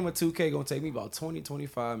 This game of 2K gonna take me about 20,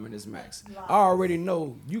 25 minutes max. I already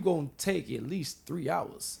know you gonna take at least 3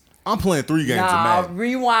 hours. I'm playing 3 games of Nah, Madden.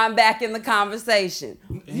 rewind back in the conversation.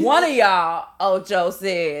 One of y'all, Ocho,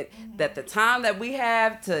 said that the time that we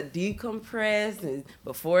have to decompress and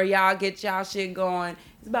before y'all get y'all shit going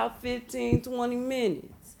is about 15, 20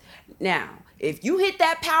 minutes. Now, if you hit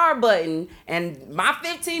that power button and my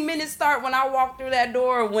 15 minutes start when I walk through that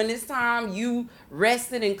door, when it's time you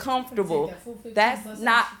rested and comfortable, that's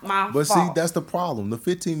not my But fault. see, that's the problem. The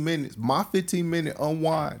 15 minutes, my 15-minute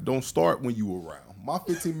unwind don't start when you around. My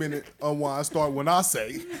 15-minute unwind start when I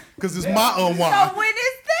say, because it's my unwind. So when is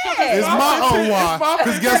that? It's my unwind.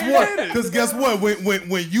 Because guess what? minutes. Because guess what?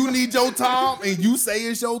 When you need your time and you say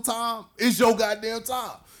it's your time, it's your goddamn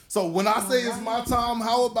time. So when I say it's my time,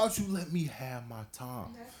 how about you let me have my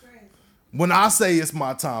time? When I say it's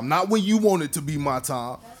my time, not when you want it to be my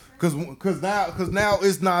time. Cause now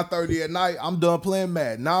it's 9:30 at night. I'm done playing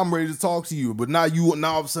Madden. Now I'm ready to talk to you. But now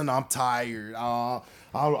all of a sudden I'm tired. I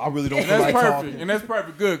really don't And feel that's like perfect. talking. And that's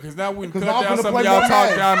perfect. Good. Because now we can 'Cause cut I'm down finna some play of y'all more talk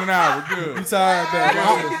Madden. down an hour. Good. You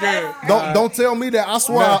tired, baby? Don't tell me that. I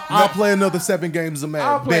swear I'll play another 7 games of Madden.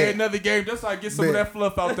 I'll play Bet. another game just so I get some Bet. of that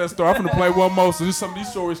fluff out that store. I'm gonna play one more so just some of these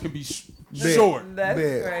stories can be short. That's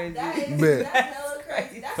Bet. crazy. That is Bet. that's hella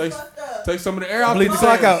crazy. That's Take, fucked up. take some of the air out. Bleed the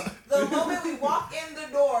clock out. The moment we walk in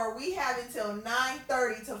the door, we have until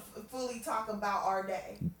 9:30 to fully talk about our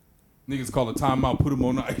day. Niggas call a timeout. Put them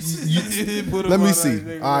on ice. Put 'em Let me on see. ice,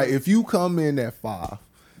 nigga. All right, if you come in at 5,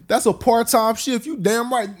 that's a part-time shift. You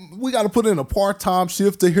damn right. We got to put in a part-time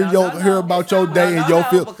shift to hear hear about your day and your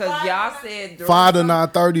feel. Because y'all said 5 to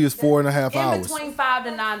 9:30 is 4.5 in hours. between 5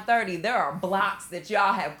 to 9:30, there are blocks that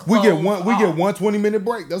y'all have We closed get one. We get off. 1 20-minute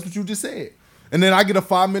break. That's what you just said. And then I get a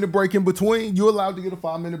 5-minute break in between. You allowed to get a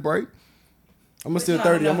 5-minute break. I'm gonna steal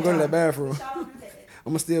 30. I'm gonna go to that bathroom. I'm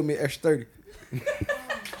gonna steal me extra 30.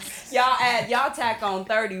 Y'all tack on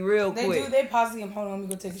 30 real They quick. do. They possibly hold on. Let me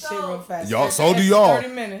go take a shit real fast. Y'all, That's so do extra y'all. 30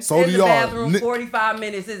 minutes. So in do the y'all. bathroom, Ni- 45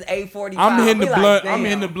 minutes is 8:45. I'm hitting the We like, blunt. I'm damn.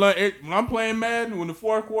 hitting the blunt. When I'm playing Madden, when the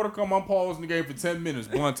 4th quarter come, I'm pausing the game for 10 minutes,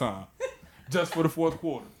 blunt time, just for the 4th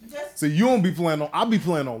quarter. See, you don't be playing on. I be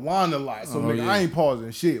playing on line a lot. So nigga, yeah. I ain't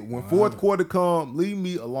pausing shit. When 4th quarter come, leave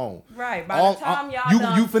me alone. Right. By All- the time y'all you-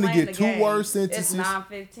 done you finna playing get the 2 word game, sentences. It's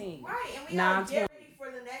 9:15. Right, and we gotta 9:20. get ready for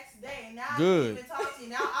the next day. And now Good. I can't even talk to you.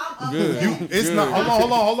 Now I'm up. Good. You, it's Good. not.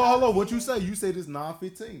 Hold on. What you say? You said it's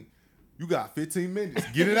 9:15. You got 15 minutes.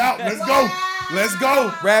 Get it out. Let's go. Let's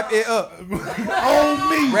go. Wrap it up. On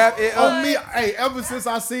me. Wrap it up. On me. Hey, ever since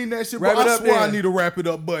I seen that shit, bro, Wrap it I up swear I then. need a wrap it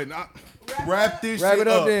up button. Wrap this Wrap shit it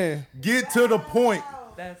up up. then. Get to the point.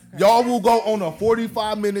 That's crazy. Y'all will go on a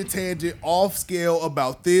 45-minute tangent off scale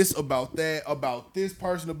about this, about that, about this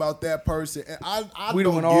person, about that person. And I We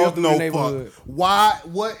don't doing all give through no the neighborhood. fuck. Why?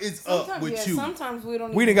 What is up Sometimes, with you? Sometimes we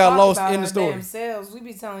don't. We even done got talk lost about in the our story. damn selves. We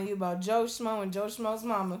be telling you about Joe Schmo and Joe Schmo's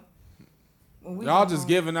mama. When we Y'all go just home.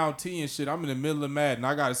 giving out tea and shit. I'm in the middle of Madden.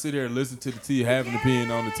 I gotta sit here and listen to the tea, have an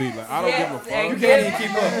opinion on the tea. Like I don't give a fuck. And You can't even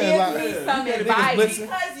keep up. Give me some advice.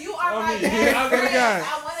 Because you are my mean, best I friend. really got it.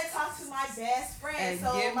 I want to talk to my best friend. And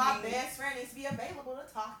So give my me- best friend needs to be available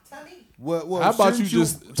to talk to me. Well, How about you shouldn't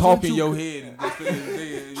just talk in shouldn't your you- head?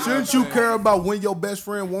 And just Shouldn't you care about when your best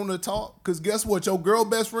friend want to talk? Because guess what? Your girl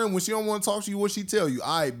best friend, when she don't want to talk to you, what she tell you?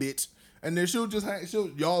 All right, bitch. And then she'll just hang,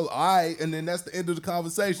 y'all, all right, and then that's the end of the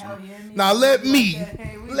conversation. Oh, yeah, Now let me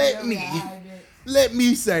Hey, we let do me. that. I bet. Let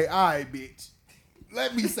me say, all right, bitch.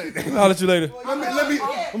 Let me say that. I'll let you later. Let me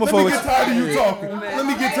I'm get forward. tired of you talking. Let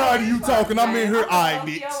me get tired of you talking. I'm in here, all right,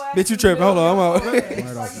 bitch. Bitch, you tripping. Hold on, I'm out.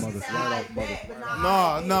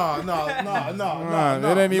 Nah.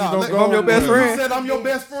 It ain't even gonna go. I'm your best You friend. said I'm your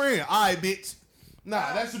best friend. All right, bitch.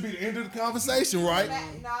 Nah, that should be the end of the conversation, right? You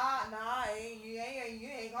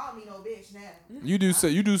ain't calling me no bitch now. You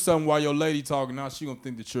do something while your lady talking. Now she gonna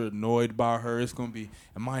think that you're annoyed by her. It's gonna be,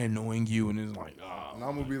 am I annoying you? And it's like, And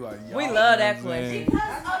I'm gonna be like, We y'all. love that question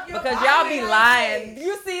because y'all be lying.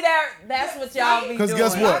 You see that? That's what y'all be doing. Because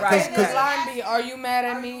guess what? Right? Because Line B, are you mad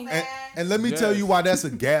at me? and let me tell you why that's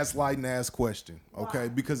a gaslighting ass question, okay?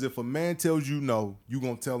 Because if a man tells you no, you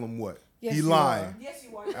gonna tell him what? Yes, He you lying. Yes,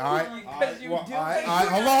 you are. All right. Because you do. All right.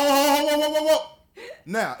 Hold on.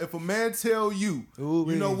 Now, if a man tell you,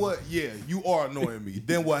 you know what? Yeah, you are annoying me.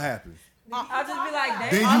 Then what happens? I'll just be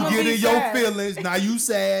like, Then damn. you get in your feelings. Now you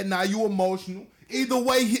sad. Now you emotional. Either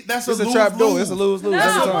way, that's It's a a lose. trap door. It's a lose-lose No,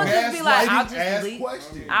 every I'm time. just be like, I'll Gaslighting just ass leave.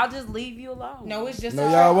 question. I'll just leave you alone. No, it's just No,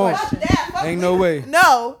 a y'all trick won't. question. Ain't no way.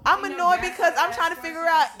 No, I'm annoyed because I'm trying to figure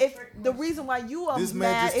out if the reason why you are This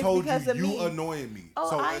man mad just is told because you of you me. annoying me.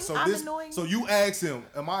 Oh, I'm annoying So you ask him,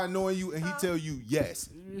 "Am I annoying you?" And he tell you yes.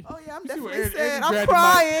 Oh yeah, I'm You see what definitely sad. Eddie I'm grabbed the mic.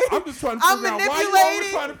 crying. I'm just trying to I'm figure out why you always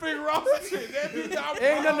manipulating. trying to figure out some shit. That bitch,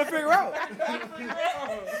 Ain't nothing to figure out.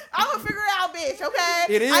 I'm gonna figure it out, bitch. Okay.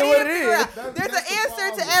 It is I need what to it figure is. out. There's an answer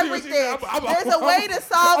to problem. everything. I'm- There's a way to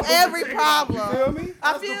solve every You problem. feel me?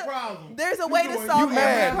 I That's the feel problem. there's a way to doing- solve You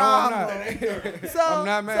mad. every No, I'm problem. not. So, I'm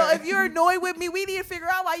not mad. so if you're annoyed with me, we need to figure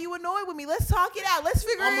out why you annoyed with me. Let's talk it out. Let's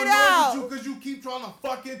figure I'm it annoyed out. with you because you keep trying to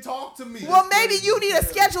fucking talk to me. Well, maybe you need to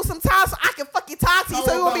schedule some time so I can fucking talk to you,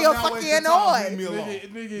 so you won't be Now fucking waste your time, leave me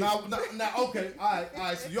annoyed. alone. Now, okay, all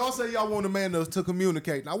right. So y'all say y'all want a man to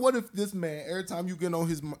communicate. Now, what if this man, every time you get on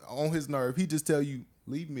his nerve, he just tell you,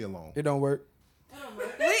 leave me alone? It don't work.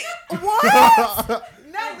 What?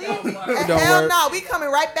 Not leave. It don't Hell work. no, we coming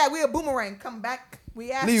right back. We a boomerang. Come back.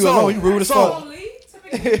 We ask. Leave you alone. You rude as fuck.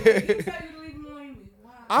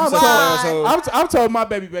 I'm told my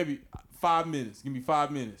baby 5 minutes. Give me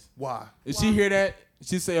 5 minutes. Why? If she hear that,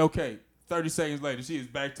 she say okay. 30 seconds later, she is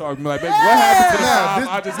back talking like, baby, what happened to the time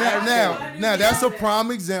I just asked you? Now, that's a prime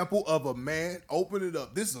example of a man open it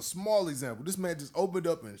up. This is a small example. This man just opened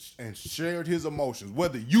up and shared his emotions.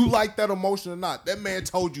 Whether you like that emotion or not, that man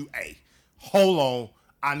told you, hey, hold on,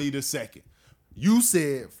 I need a second. You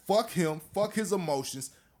said, fuck him, fuck his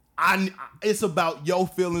emotions. It's about your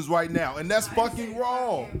feelings right now, and that's fucking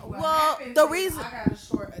wrong. Well, the reason I got a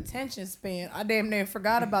short attention span. I damn near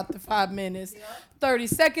forgot about the 5 minutes. 30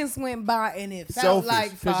 seconds went by and it felt Selfish.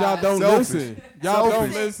 like 5. Because y'all don't Selfish. listen. Y'all don't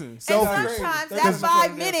Selfish. listen. and Selfish. sometimes That's that the 5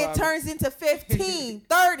 point, minutes that 5 turns into 15,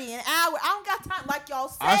 30, an hour. I don't got time, like y'all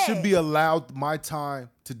said. I should be allowed my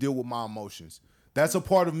time to deal with my emotions. That's a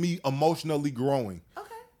part of me emotionally growing. Okay.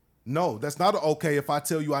 No, that's not okay if I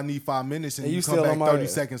tell you I need 5 minutes and And you you come still back on my 30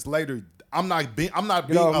 ass. seconds later. I'm not being off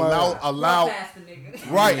my allowed.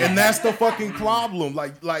 Right, and that's the fucking problem.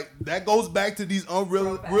 Like that goes back to these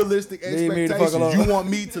unrealistic Leave me the fuck expectations. alone. You want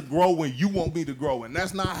me to grow when you want me to grow, and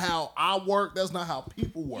that's not how I work. That's not how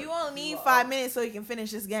people work. You only need 5 minutes so you can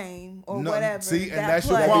finish this game or No, whatever. See, and that that's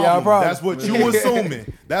your play. Y'all problem. problem. That's what you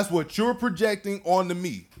assuming. That's what you're projecting onto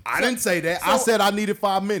me. I didn't say that. I so said I needed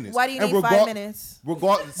 5 minutes. Why do you And need 5 minutes? See, Don't that's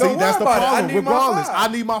worry the about it. I problem. need my Regardless, 5.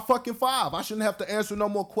 I need my fucking 5. I shouldn't have to answer no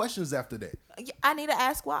more questions after that. I need to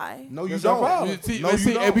ask why. No, you That's your don't. problem. No,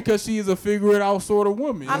 you don't. Because she is a figure it out sort of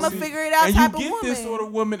woman. I'm You a see? figure it out and type you of get this woman. sort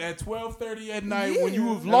of woman at 12:30 at night when Yeah. you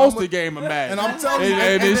have And lost I'm a- the game of Madden. And I'm telling you,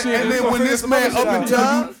 And and shit then is- when this man up and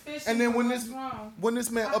tell you, Yeah. and then when this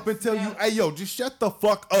man up and tell you, hey yo, just shut the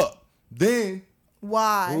fuck up. Then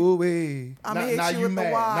Why? Ooh wee. I'm now gonna hit you with the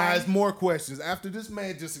mad. why. Now it's more questions. After this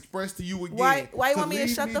man just expressed to you again, Why you want me to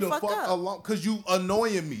leave shut the fuck up? alone? Cause you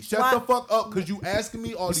annoying me. Shut Why? the fuck up. Cause you asking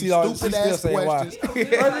me all You these see, all she's stupid still ass saying why.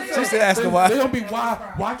 questions. She said asking why. They gonna be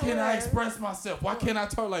why can't I express myself? Why can't I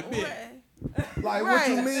talk like bitch? Like what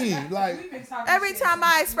you Right. mean? Like Every time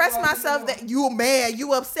I express myself that you mad,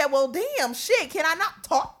 you upset. Well, damn, shit. Can I not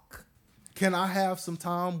talk? can I have some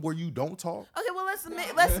time where you don't talk? Okay, well let's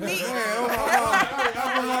meet.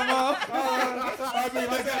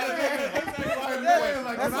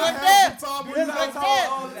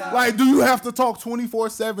 Like, do you have to talk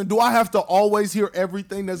 24/7? Do I have to always hear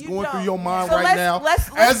everything that's You going through don't. your mind So right let's- now? let's-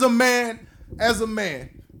 As a man,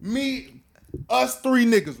 us 3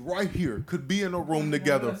 niggas right here could be in a room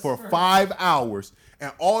together for 5 hours,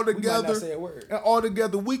 and all not together, say a word.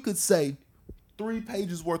 we could say 3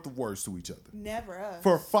 pages worth of words to each other. Never us.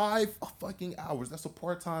 For 5 fucking hours. That's a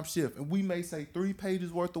part-time shift. And we may say 3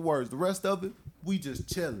 pages worth of words. The rest of it, we just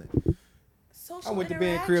chilling. social I went to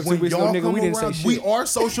bed crib 2 When weeks ago, y'all nigga. come We didn't say around, shit. we are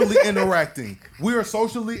socially interacting. We are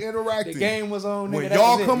socially The interacting. game was on, nigga. When that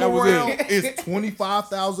y'all was it. come That was around, it. it's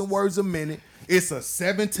 25,000 words a minute. It's a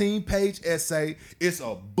 17-page essay. It's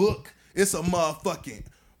a book. It's a motherfucking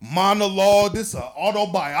monologue. This an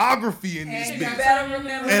autobiography in this bitch.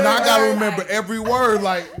 And I gotta remember every word.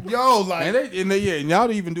 Like, yo, like. And y'all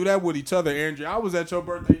didn't even do that with each other, Andrew. I was at your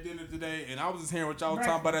birthday dinner today, and I was just hearing what y'all was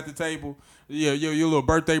talking about at the table. Yeah, your little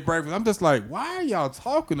birthday breakfast. I'm just like, why are y'all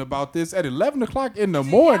talking about this at 11 o'clock in the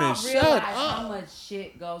morning? Y'all Shut realize up. how much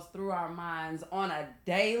shit goes through our minds on a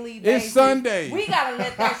daily basis. It's Sunday. We gotta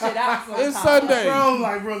let that shit out sometimes. It's Sunday. Bro,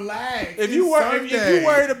 like, relax. If you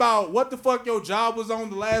worried about what the fuck your job was on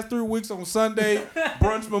the last 3 weeks on Sunday,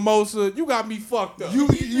 brunch mimosa, you got me fucked up.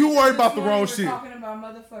 You worried about the wrong shit. Talking about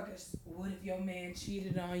motherfuckers. What if your man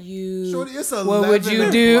cheated on you? Shorty, it's What would 11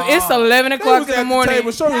 you do? o'clock. It's 11 o'clock in the morning.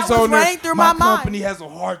 Table, That was on there. running through my mind. company has a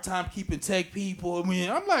hard time keeping tech people. I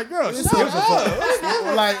mean, I'm like, girl, It's shut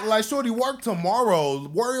up. like shorty, work tomorrow.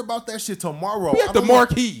 Worry about that shit tomorrow. We at the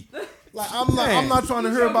marquee. I'm not trying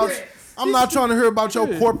to hear about. I'm not trying to hear about your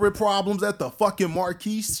corporate problems at the fucking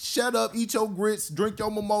marquee. Shut up, eat your grits, drink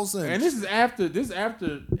your mimosa. And this is after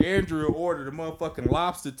Andrea ordered a motherfucking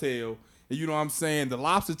lobster tail. And you know what I'm saying? The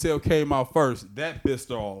lobster tail came out first. That pissed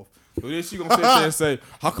her off. So then she gonna sit there and say,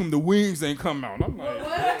 "How come the wings ain't come out?" And I'm like,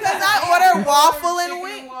 Because I ordered waffle and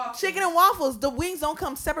wing, chicken and waffles. The wings don't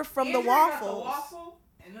come separate from the waffles.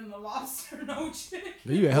 And then the lobster, no chicken.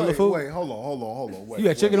 You had hella food. Wait, hold on. Wait, You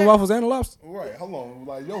had chicken and waffles and a lobster. Right, hold on.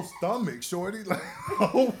 Like your stomach, shorty. Like,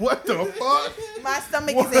 what the fuck? My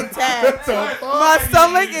stomach is intact. What the fuck? My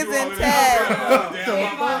stomach is intact.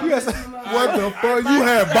 What the fuck? You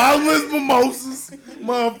had bottomless mimosas,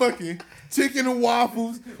 motherfucking chicken and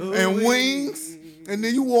waffles and wings, and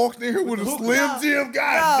then you walked in here with a Slim Jim.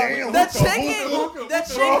 God damn! The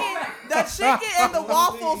chicken and the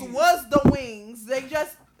waffles was the wings.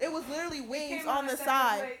 It was literally wings on the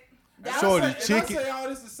side. Shorty, chicken. I say all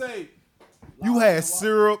this to say, You had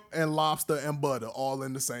syrup and lobster and butter all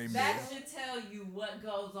in the same meal. That should tell you what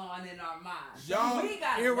goes on in our minds. Y'all We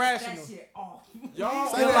gotta irrational. let that shit off. y'all,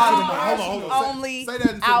 Say that to the mic. Hold on. Only Say that into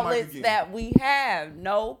the mic outlets again. that we have.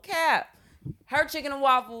 No cap. Her chicken and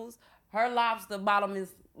waffles, her lobster bottomless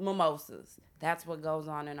mimosas. That's what goes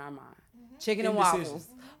on in our mind. Chicken and Indecision. waffles,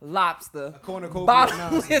 lobster, corner cold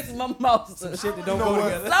bottomless mimosas. Shit that don't go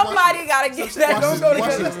together. Somebody gotta get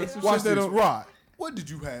that. Watch this. Rod, what did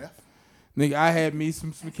you have? nigga, I had me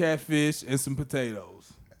some catfish and some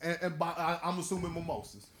potatoes. I'm assuming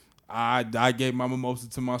mimosas. I gave my mimosa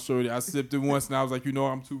to my shorty. I sipped it once and I was like, you know,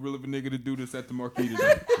 I'm too real of a nigga to do this at the marquee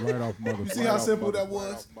today. Right off mother. You see how simple that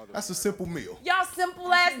was? That's a simple meal. Y'all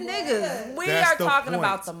simple ass niggas. We That's are the talking point.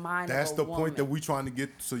 about the mind That's of the a point that woman. we trying to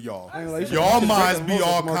get to y'all. You Y'all should've minds took be the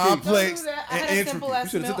all mimosa to Marquis. complex I and had a simple intricate.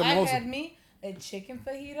 ass should've meal. took the I mimosa. had me a chicken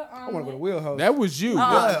fajita I want to go to omelet. Wheelhouse. That was you.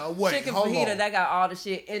 Wait, chicken hold fajita on. that got all the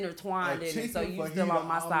shit intertwined A in it, chicken so you fajita still on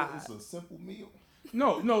my omelet side. is a simple meal.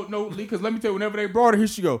 No, Lee, because let me tell you, whenever they brought her, here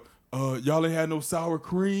she go, y'all ain't had no sour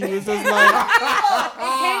cream. It's just like, It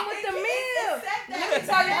came with the meal. Let me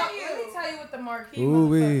tell you what the marquee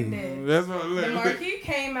motherfucking did. that's what The marquee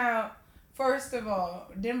came out. First of all,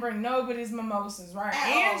 didn't bring nobody's mimosas, right?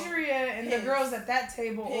 Andrea and the girls at that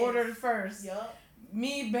table ordered first. Yup.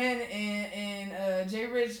 Me, Ben, and Jay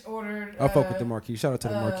Rich ordered. I fuck with the Marquis. Shout out to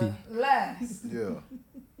the Marquis. Last. Yeah.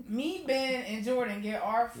 Me, Ben, and Jordan get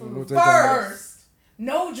our food What they talking about? first.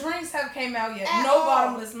 No drinks have came out yet. At No all.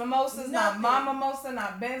 bottomless mimosas. Nothing. Not my mimosa.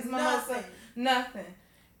 Not Ben's mimosa. Nothing.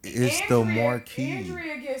 It's the marquee.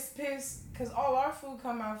 Andrea gets pissed because all our food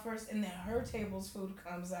come out first, and then her table's food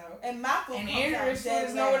comes out. And my food And comes Andrea's out food dead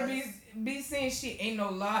is nowhere to last. be seen. She ain't no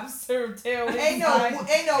lobster tail. Ain't no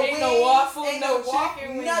Ain't no wings, waffle, ain't no waffle,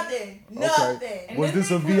 chicken wings. nothing. And Was then this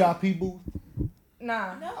a they come- VIP booth?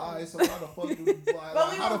 Nah. No. Alright, so how the fuck do we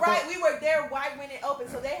But we were right. We were there right when it opened,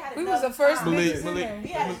 so they had We enough was the first time. niggas in there. We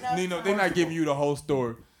had enough Nino, time. they're not giving you the whole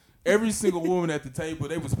story. Every single woman at the table,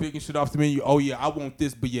 they was picking shit off the menu. Oh yeah, I want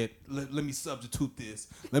this, but yet let me substitute this.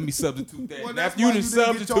 Let me substitute that. Well, And that's after you why done you didn't get your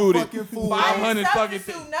substituted fucking food. I 500 didn't fucking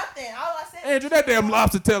substitute things. nothing. All I said. Andrew, that damn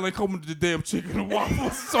lobster tail ain't coming to the damn chicken and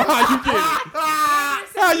waffles. So how you get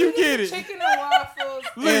it? How you get it? Chicken and waffles.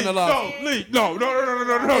 Lee, And the lobster. Lee, no. And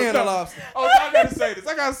the lobster. Oh, I gotta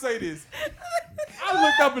say this. I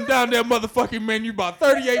looked up and down that motherfucking menu about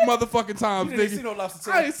 38 motherfucking times, You didn't nigga. see no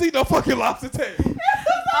lobster tail. I ain't see no fucking lobster tail.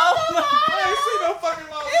 I ain't see no fucking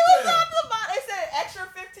lobster It was tail. on the bottom. It said extra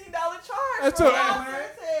 $15 charge. That's for what- lobster tail.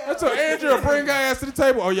 That's what Andrew bring her ass to the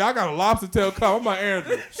table. Oh yeah, I got a lobster tail come. I'm like,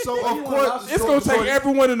 Andrew, So of course it's gonna take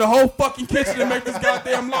everyone in the whole fucking kitchen to make this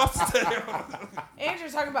goddamn lobster tail.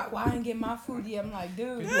 Andrew's talking about why I didn't get my food yet. I'm like,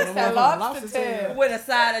 dude, it's that lobster tail. With a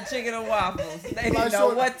side of chicken and waffles. They didn't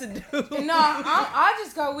know what to do. No, I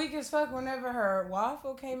just got weak as fuck whenever her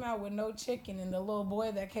waffle came out with no chicken, and the little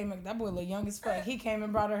boy that came, that boy look young as fuck. He came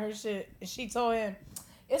and brought her shit, and she told him,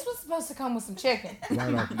 "This was supposed to come with some chicken."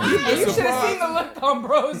 Right off. And you should have seen the look on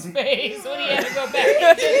bro's face when he had to go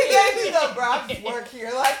back. He gave me the bro. I just work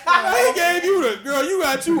here like He gave you the girl. You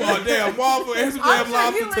got you a damn waffle and some damn I'm sure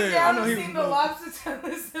lobster he looked tail. down and seen the lobster tail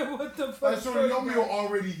and said, "What the fuck?" Like, sure, your meal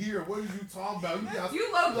already here. What are you talking about? You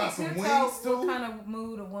got some can wings tell too? what kind of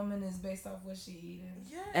mood a woman is based off what she eating.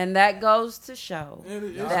 And that goes to show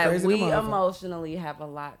It's that crazy we them motherfuckers. emotionally have a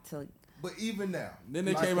lot to. But even now, Then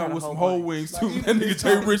they like, came out got a with some whole whole bunch. wings too. That nigga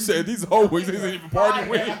Jay Rich said these whole wings isn't even party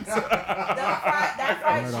wings. that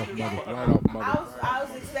fried Right off chicken. mother. Right off mother. I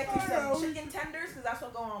was expecting some chicken tenders because that's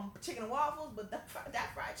what go on chicken and waffles, but that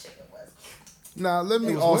fried chicken was. now let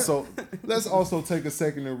me was also let's also take a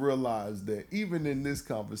second and realize that even in this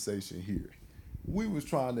conversation here, we was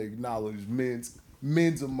trying to acknowledge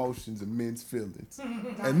men's emotions and men's feelings,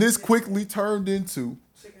 and this quickly turned into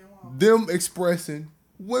them expressing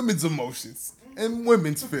women's emotions and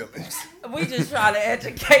women's feelings. We just try to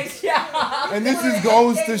educate y'all. And this just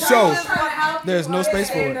goes to show There's no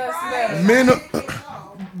space for it. men are,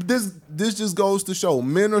 this just goes to show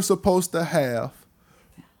men are supposed to have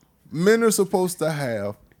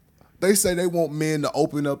they say they want men to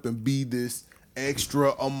open up and be this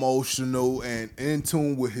extra emotional and in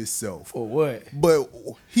tune with himself. For what? But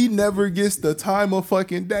he never gets the time of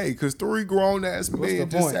fucking day because 3 grown ass men the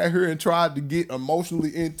just point? sat here and tried to get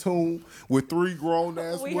emotionally in tune with 3 grown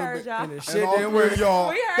ass We women. heard y'all. And Shit all didn't 3 work. of y'all,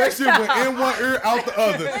 We heard that shit went in one ear, out the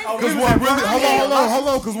other. Because what really, hold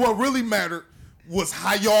on, because what really mattered was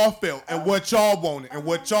how y'all felt and what y'all wanted and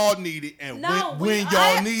what y'all needed and when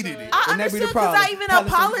y'all needed it. I And that be the understood because problem. I even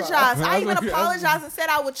Probably apologized. I even Okay. apologized and said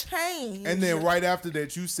I would change. And then right after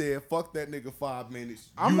that, you said, "Fuck that nigga 5 minutes.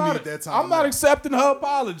 I'm You not. need that time. I'm not now. accepting her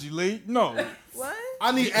apology, Lee. No. What?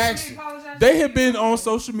 I need action." They have been on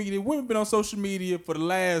social media. Women been on social media for the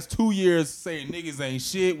last 2 years saying niggas ain't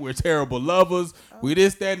shit. We're terrible lovers. We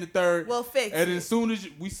this, that, and the third. Well, fix And it. as soon as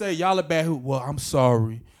we say y'all are bad, well, I'm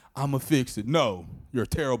sorry. I'ma fix it. No, you're a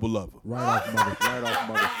terrible lover. Right off mother. Right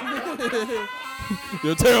off mother.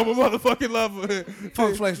 You're a terrible motherfucking lover.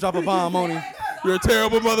 Funk Flex drop a bomb on him. You're a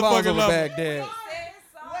terrible Bombs motherfucking over lover. Baghdad.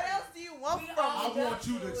 What else do you want from I me? want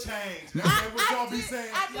you to change. That's what y'all be saying.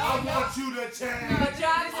 I want you to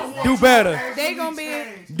change. Do better. They gonna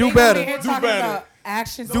be Do better. Here Do talking better. about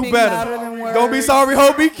actions Do speak better. louder than words. Don't be sorry,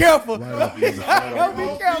 ho. Be careful. Right off mother. Right off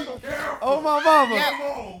mother. Be careful. Oh my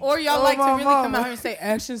mama. Or y'all Oh, like to my really come mama. out here and say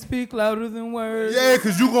actions speak louder than words. Yeah,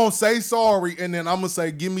 because you going to say sorry, and then I'm going to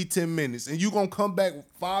say, give me 10 minutes. And you going to come back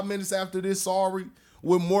 5 minutes after this sorry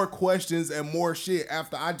with more questions and more shit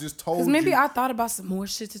after I just told you. Because maybe I thought about some more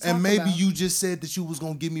shit to talk And maybe about. you just said that you was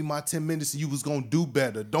going to give me my 10 minutes and you was going to do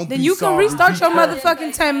better. Don't Then be you can sorry. restart Be your careful.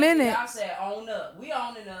 motherfucking 10 minutes. Y'all said own up. We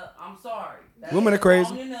owning up. I'm sorry. That's Women are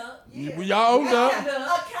crazy. Owning up. We y'all owned up.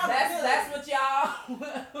 That's what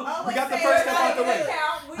y'all. We got the first step out the way.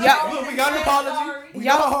 Yeah. We got an apology. We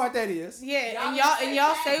know how hard that is. Yeah, and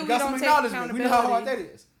y'all say we We got some don't take acknowledgement. We know how hard accountability.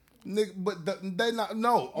 that is. Nigga, but they not,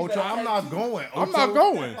 no, Ocho, I'm not going. Ocho. I'm not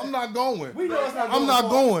going. I'm not going. We know it's not I'm not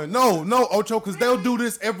going. No, Ocho, because they'll do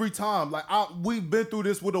this every time. Like we've been through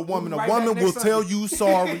this with a woman. A Right woman back will next tell Sunday. you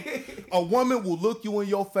sorry. A woman will look you in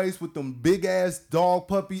your face with them big ass dog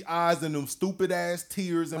puppy eyes and them stupid ass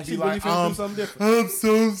tears and Like be she really like, finna do something different. I'm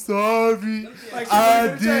so sorry. Like she I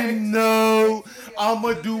really finna change. didn't know.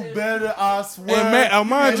 I'ma do better. I swear. And man,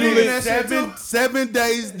 mind And you, then Lee, 7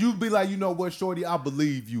 days, you be like, you know what, shorty, I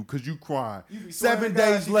believe you because you crying. be 7 swearing to God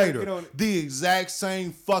days she can't get later, on it. the exact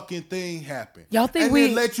same fucking thing happened. Y'all think and we-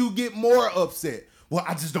 then let you get more upset. Well,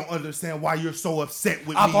 I just don't understand why you're so upset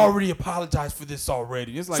with I've me. already apologized for this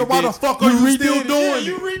already. It's like, So why the bitch, fuck are you redid still it. doing Yeah, it?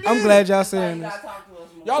 you redid I'm it. glad y'all saying this.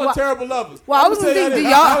 Y'all are terrible lovers. Well, I I'ma was gonna tell think, that. do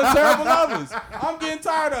y'all- Y'all are terrible lovers. I'm getting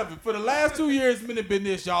tired of it. For the last 2 years, men have been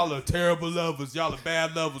this. Y'all are terrible lovers. Y'all are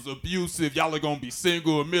bad lovers, abusive. Y'all are gonna be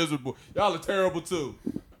single and miserable. Y'all are terrible too.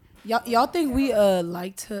 Y'all think we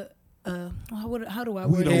like to how do I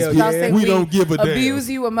word don't this? give- Y'all say we don't give a damn. abuse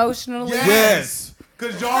you emotionally? Yes.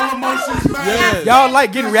 Because y'all emotions matter. Yes. Y'all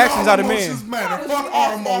like getting reactions out of Emotions men. matter. Fuck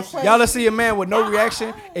our emotions. Y'all see a man with no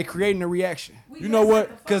reaction and creating a reaction. You know what?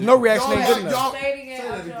 Because no reaction Y'all, ain't good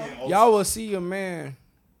enough. y'all, Y'all will see a man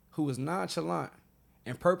who is nonchalant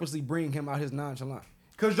and purposely bring him out his nonchalant.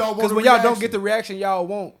 because y'all want Because a when y'all don't reaction. get the reaction y'all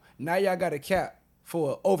want, now y'all got a cap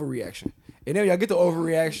for an overreaction. And then y'all get the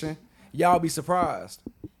overreaction, y'all be surprised.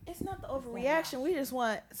 It's not the overreaction. We just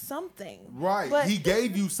want something. Right. But He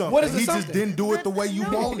gave you something. What is the He just something? didn't do it the way you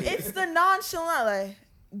no, wanted. it's the nonchalant. Like,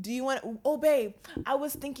 do you want? Oh, babe, I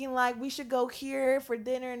was thinking like we should go here for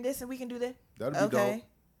dinner and this, and we can do that. That'd be Okay. dope.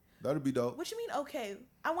 That'd be dope. What you mean? Okay,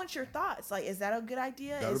 I want your thoughts. Like, is that a good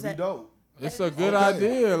idea? That'd is be that dope. It's a good Okay.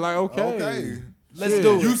 idea. Like, okay. Okay. Let's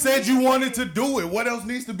do it. You said you wanted to do it. What else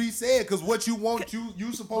needs to be said? Because what you want,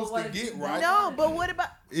 you supposed to get, right? No, but what about?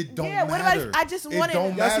 It don't Yeah, matter. what about if I just wanted? It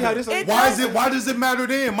don't Y'all see how matter. this- Why is it? Why does it matter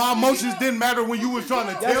then? My emotions didn't matter when you was trying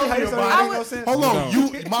to Y'all see tell how me this don't about make it. no sense? Hold on,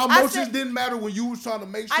 No. my I emotions said- didn't matter when you was trying to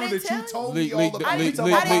make I sure didn't that tell you you. told me all about it. I didn't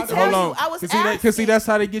tell Hold on. you. I was Cause see, asking. that's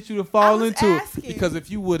how they get you to I fall was into it. asking. Because if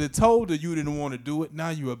you would have told her you didn't want to do it, now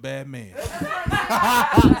you a bad man.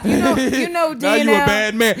 You know, Now you a Dana,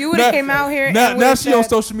 bad man. you would've Now- came out here Now, and now would've she on said-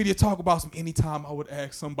 social media talk about some anytime I would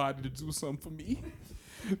ask somebody to do something for me.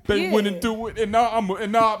 They Yeah. wouldn't do it, and now I'm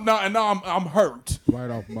hurt. Right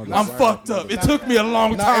off mother. I'm right fucked off up. mother. It took me a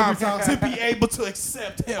long Not time every time. to be able to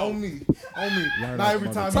accept help. On me. Right Not off every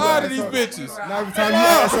mother. time. Tired you of these ask her- bitches. Not every time you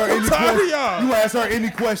ask her any I'm tired of question, y'all. you ask her any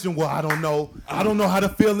question. Well, I don't know. I don't know how to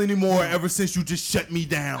feel anymore. Ever since you just shut me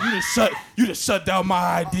down. You just shut down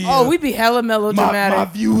my idea. Oh, we be hella melodramatic. my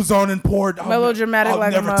views aren't important. Melodramatic I'll like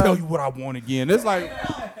a never mug. tell you what I want again. It's like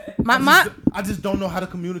I just don't know how to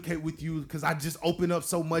communicate with you because I just open up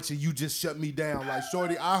so much and you just shut me down. Like,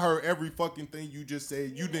 shorty, I heard every fucking thing you just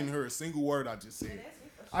said. You didn't hear a single word I just said.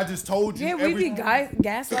 I just told you. Yeah, we be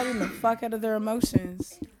gaslighting the fuck out of their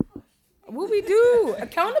emotions. What we do?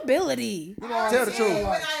 Accountability. Tell the truth.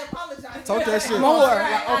 I apologize. Talk that shit.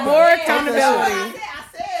 More accountability. I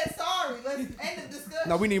said sorry. Let's end the discussion.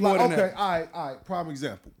 No, we need more than Okay, that. all right. Prime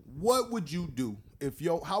example. What would you do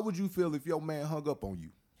how would you feel if your man hung up on you?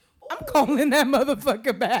 I'm calling that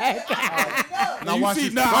motherfucker back. Now you watch see,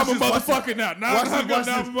 this. now Watch I'm a this, watch motherfucker now. Now Watch I'm hung up, this,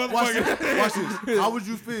 now I'm a watch motherfucker. this, watch this. How would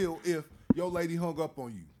you feel if your lady hung up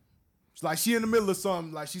on you? It's like she in the middle of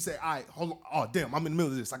something, like she said, all right, hold on. Oh, damn, I'm in the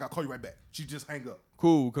middle of this. I got to call you right back. She just hang up.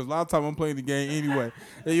 Cool, because a lot of time I'm playing the game anyway.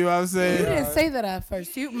 You know what I'm saying? You didn't say that at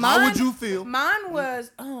first. How would you feel? Mine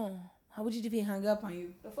was, how would you if he hung up on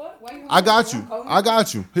you? The fuck? Why you I got you. I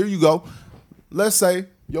got you. Here you go. Let's say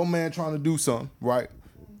your man trying to do something, right?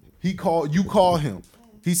 You call him.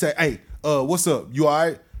 He say, hey, what's up? You all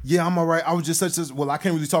right? Yeah, I'm all right. I was just such as, well, I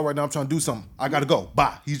can't really talk right now. I'm trying to do something. I got to go.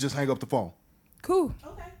 Bye. He just hang up the phone. Cool.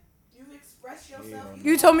 Okay. You've expressed yourself.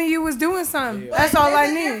 You told me you was doing something. That's all I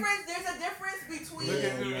need. There's a difference between.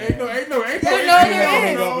 Ain't no.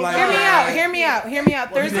 No, there is. Hear me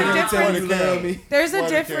out. There's a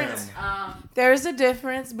difference. There's a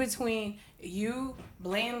difference between you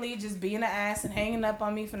blandly just being an ass and hanging up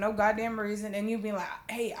on me for no goddamn reason, and you being like,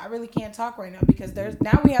 hey, I really can't talk right now because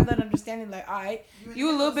now we have that understanding. Like, all right, you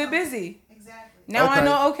a little bit busy. Exactly. Now I Okay.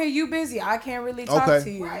 know. Okay, you busy. I can't really talk to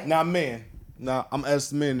you. Now, man. Now, I'm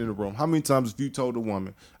asking men in the room. How many times have you told a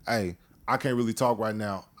woman, hey, I can't really talk right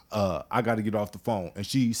now. I got to get off the phone. And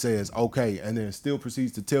she says, okay, and then still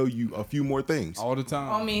proceeds to tell you a few more things. All the time.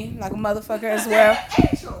 On me like a motherfucker as well.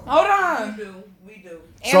 Hold on. We do.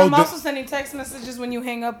 And So I'm the- also sending text messages when you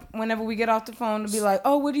hang up, whenever we get off the phone, to be like,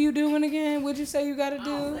 oh, what are you doing again? What'd you say you got to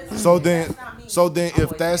do? So then, if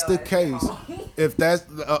that's the case, if that's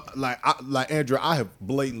like Andrew, I have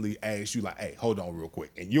blatantly asked you like, hey, hold on real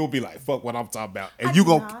quick, and you'll be like, fuck what I'm talking about, and you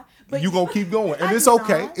gonna keep going, and it's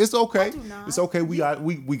okay, it's okay, it's okay. We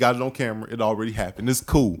got it on camera. It already happened. It's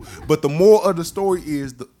cool. But the moral of the story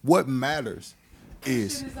is what matters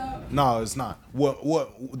is no, it's not.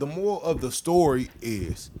 What the moral of the story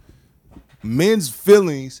is men's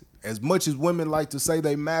feelings, as much as women like to say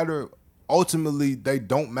they matter, ultimately they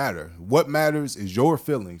don't matter. What matters is your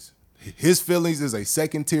feelings. His feelings is a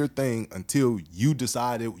second tier thing until you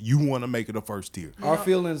decided you want to make it a first tier. Our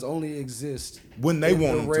feelings only exist When they in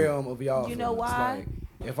want the them to. realm of y'all. You know feelings. why?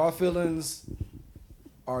 Like, if our feelings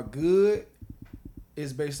are good,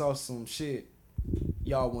 it's based off some shit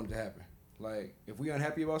y'all wanted to happen. Like, if we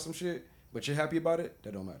unhappy about some shit, but you're happy about it,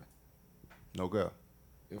 that don't matter. No girl.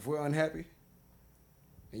 If we're unhappy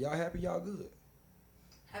and y'all happy, y'all good.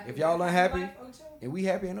 If y'all unhappy and we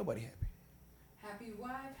happy, ain't nobody happy. Happy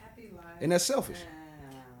wife, happy life. And that's selfish.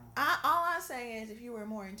 All I'm saying is, if you were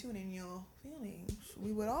more in tune in your feelings,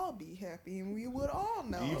 we would all be happy, and we would all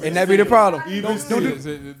know. And that be the problem. Don't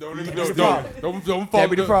That'd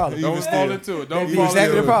be the problem. Don't fall into it. Don't be fall exactly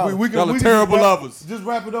into the it. problem. Y'all are terrible just lovers. Just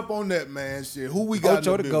wrap it up on that, man. Shit. Who we got?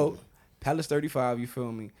 Ocho in the the building? GOAT. Palace 35, you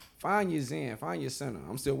feel me? Find your zen, find your center.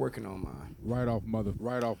 I'm still working on mine. Right off mother.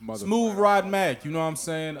 Right off mother. Smooth Rod Mac, you know what I'm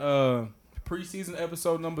saying? Preseason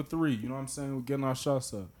episode number 3. You know what I'm saying? We're getting our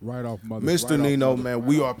shots up. Right off mother. Mr. right Nino, off mother, man, right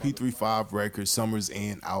we off are mother. P35 Records. Summer's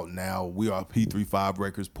in, out now. We are P35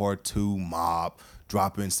 Records Part 2 Mob.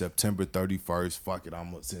 Dropping September 31st. Fuck it,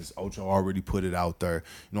 since Ocho already put it out there.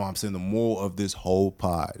 You know what I'm saying? The moral of this whole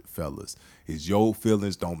pod, fellas, is your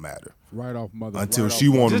feelings don't matter. Right off mother. Until right she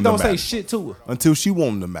off want Just them don't to say matter. shit to her. Until she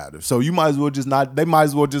want them to matter. So you might as well just not, they might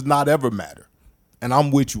as well just not ever matter. And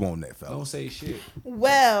I'm with you on that, fellas. Don't say shit.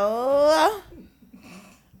 Well,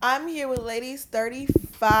 I'm here with Ladies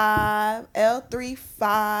 35,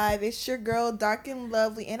 L35. It's your girl, Dark and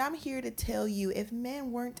Lovely, and I'm here to tell you if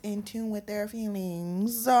men weren't in tune with their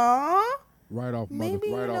feelings, Right off mother.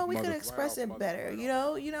 maybe right off we mother. could express right it off better.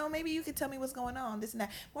 Maybe you could tell me what's going on, this and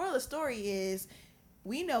that. Moral of the story is,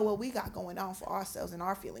 we know what we got going on for ourselves and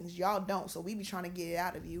our feelings. Y'all don't, so we be trying to get it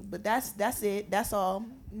out of you. But that's it. That's all.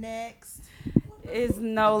 Next. It's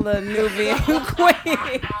Nola, Nubian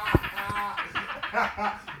Queen.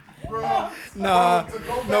 Nah,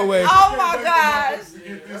 no way. Oh my gosh.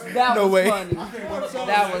 That No was way. funny.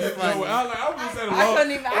 That was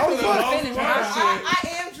funny. I couldn't finish my shit. I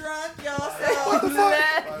am drunk, y'all. So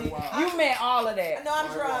You meant all of that. no,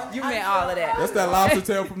 I'm drunk. You I'm meant all of that. That's that lobster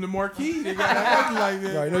tail from the marquee. They got that like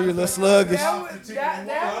that. I know you're a little sluggish. That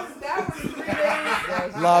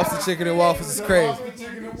was Lobster, chicken, and waffles is crazy.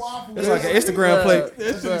 It's like an Instagram plate.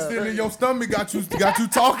 That shit sitting in your stomach got you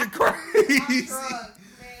talking crazy.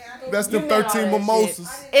 That's the You meant all 13 that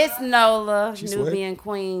mimosas. It's Nola, swear. Nubian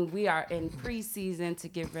Queen. We are in preseason to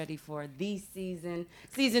get ready for the season.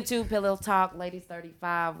 Season 2, Pillow Talk, Ladies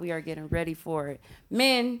 35. We are getting ready for it.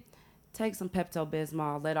 Men, take some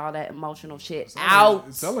Pepto-Bismol. Let all that emotional shit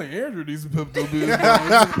out. Selling Andrew these Pepto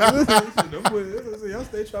Bismol. Y'all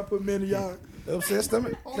stay trying to put men in y'all. Upset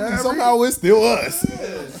stomach. Somehow it's still us.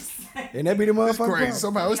 And that be the It's motherfucker. crazy.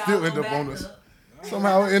 Somehow it still end up on us.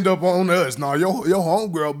 Somehow it end up on us. Nah, your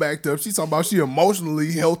homegirl backed up. She talking about she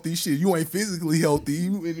emotionally healthy. Shit, you ain't physically healthy.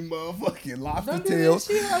 You eating motherfucking lobster tails.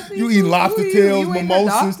 You eating lobster tails,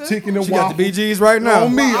 mimosas, chicken and She got waffles. the BGs right now.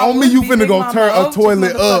 On me, you finna go turn a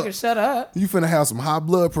toilet up. Shut up. You finna have some high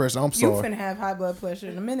blood pressure. I'm You sorry. finna have high blood pressure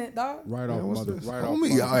in a minute, dog. Right off mother. Right off On me,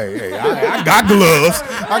 mother. hey, I got gloves.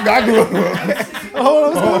 I got gloves.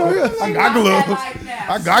 Hold on, I got gloves.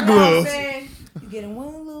 I got gloves. You get in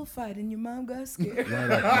one little fight and your mom got scared. Right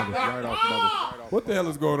off mother. Right off mother. Right off. What the hell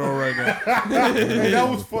is going on right now? Hey, that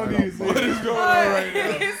was funny. What is going on right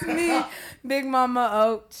now? It's me, Big Mama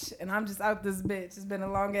Oach, and I'm just out this bitch. It's been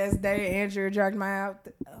a long ass day. Andrew dragged my out.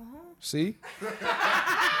 See?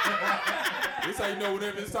 This how you know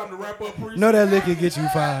whenever it's time to wrap up preseason. Know that liquor get you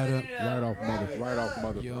fired up. Right off mother. Right off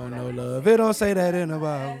mother. You don't know love. It don't say that in the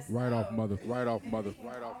Bible. Right off mother. Right off mother.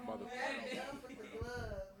 Right off mother.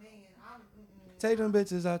 Take them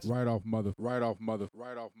bitches out. Right off mother. Right off mother.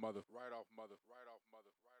 Right off mother. Right off mother. Right off.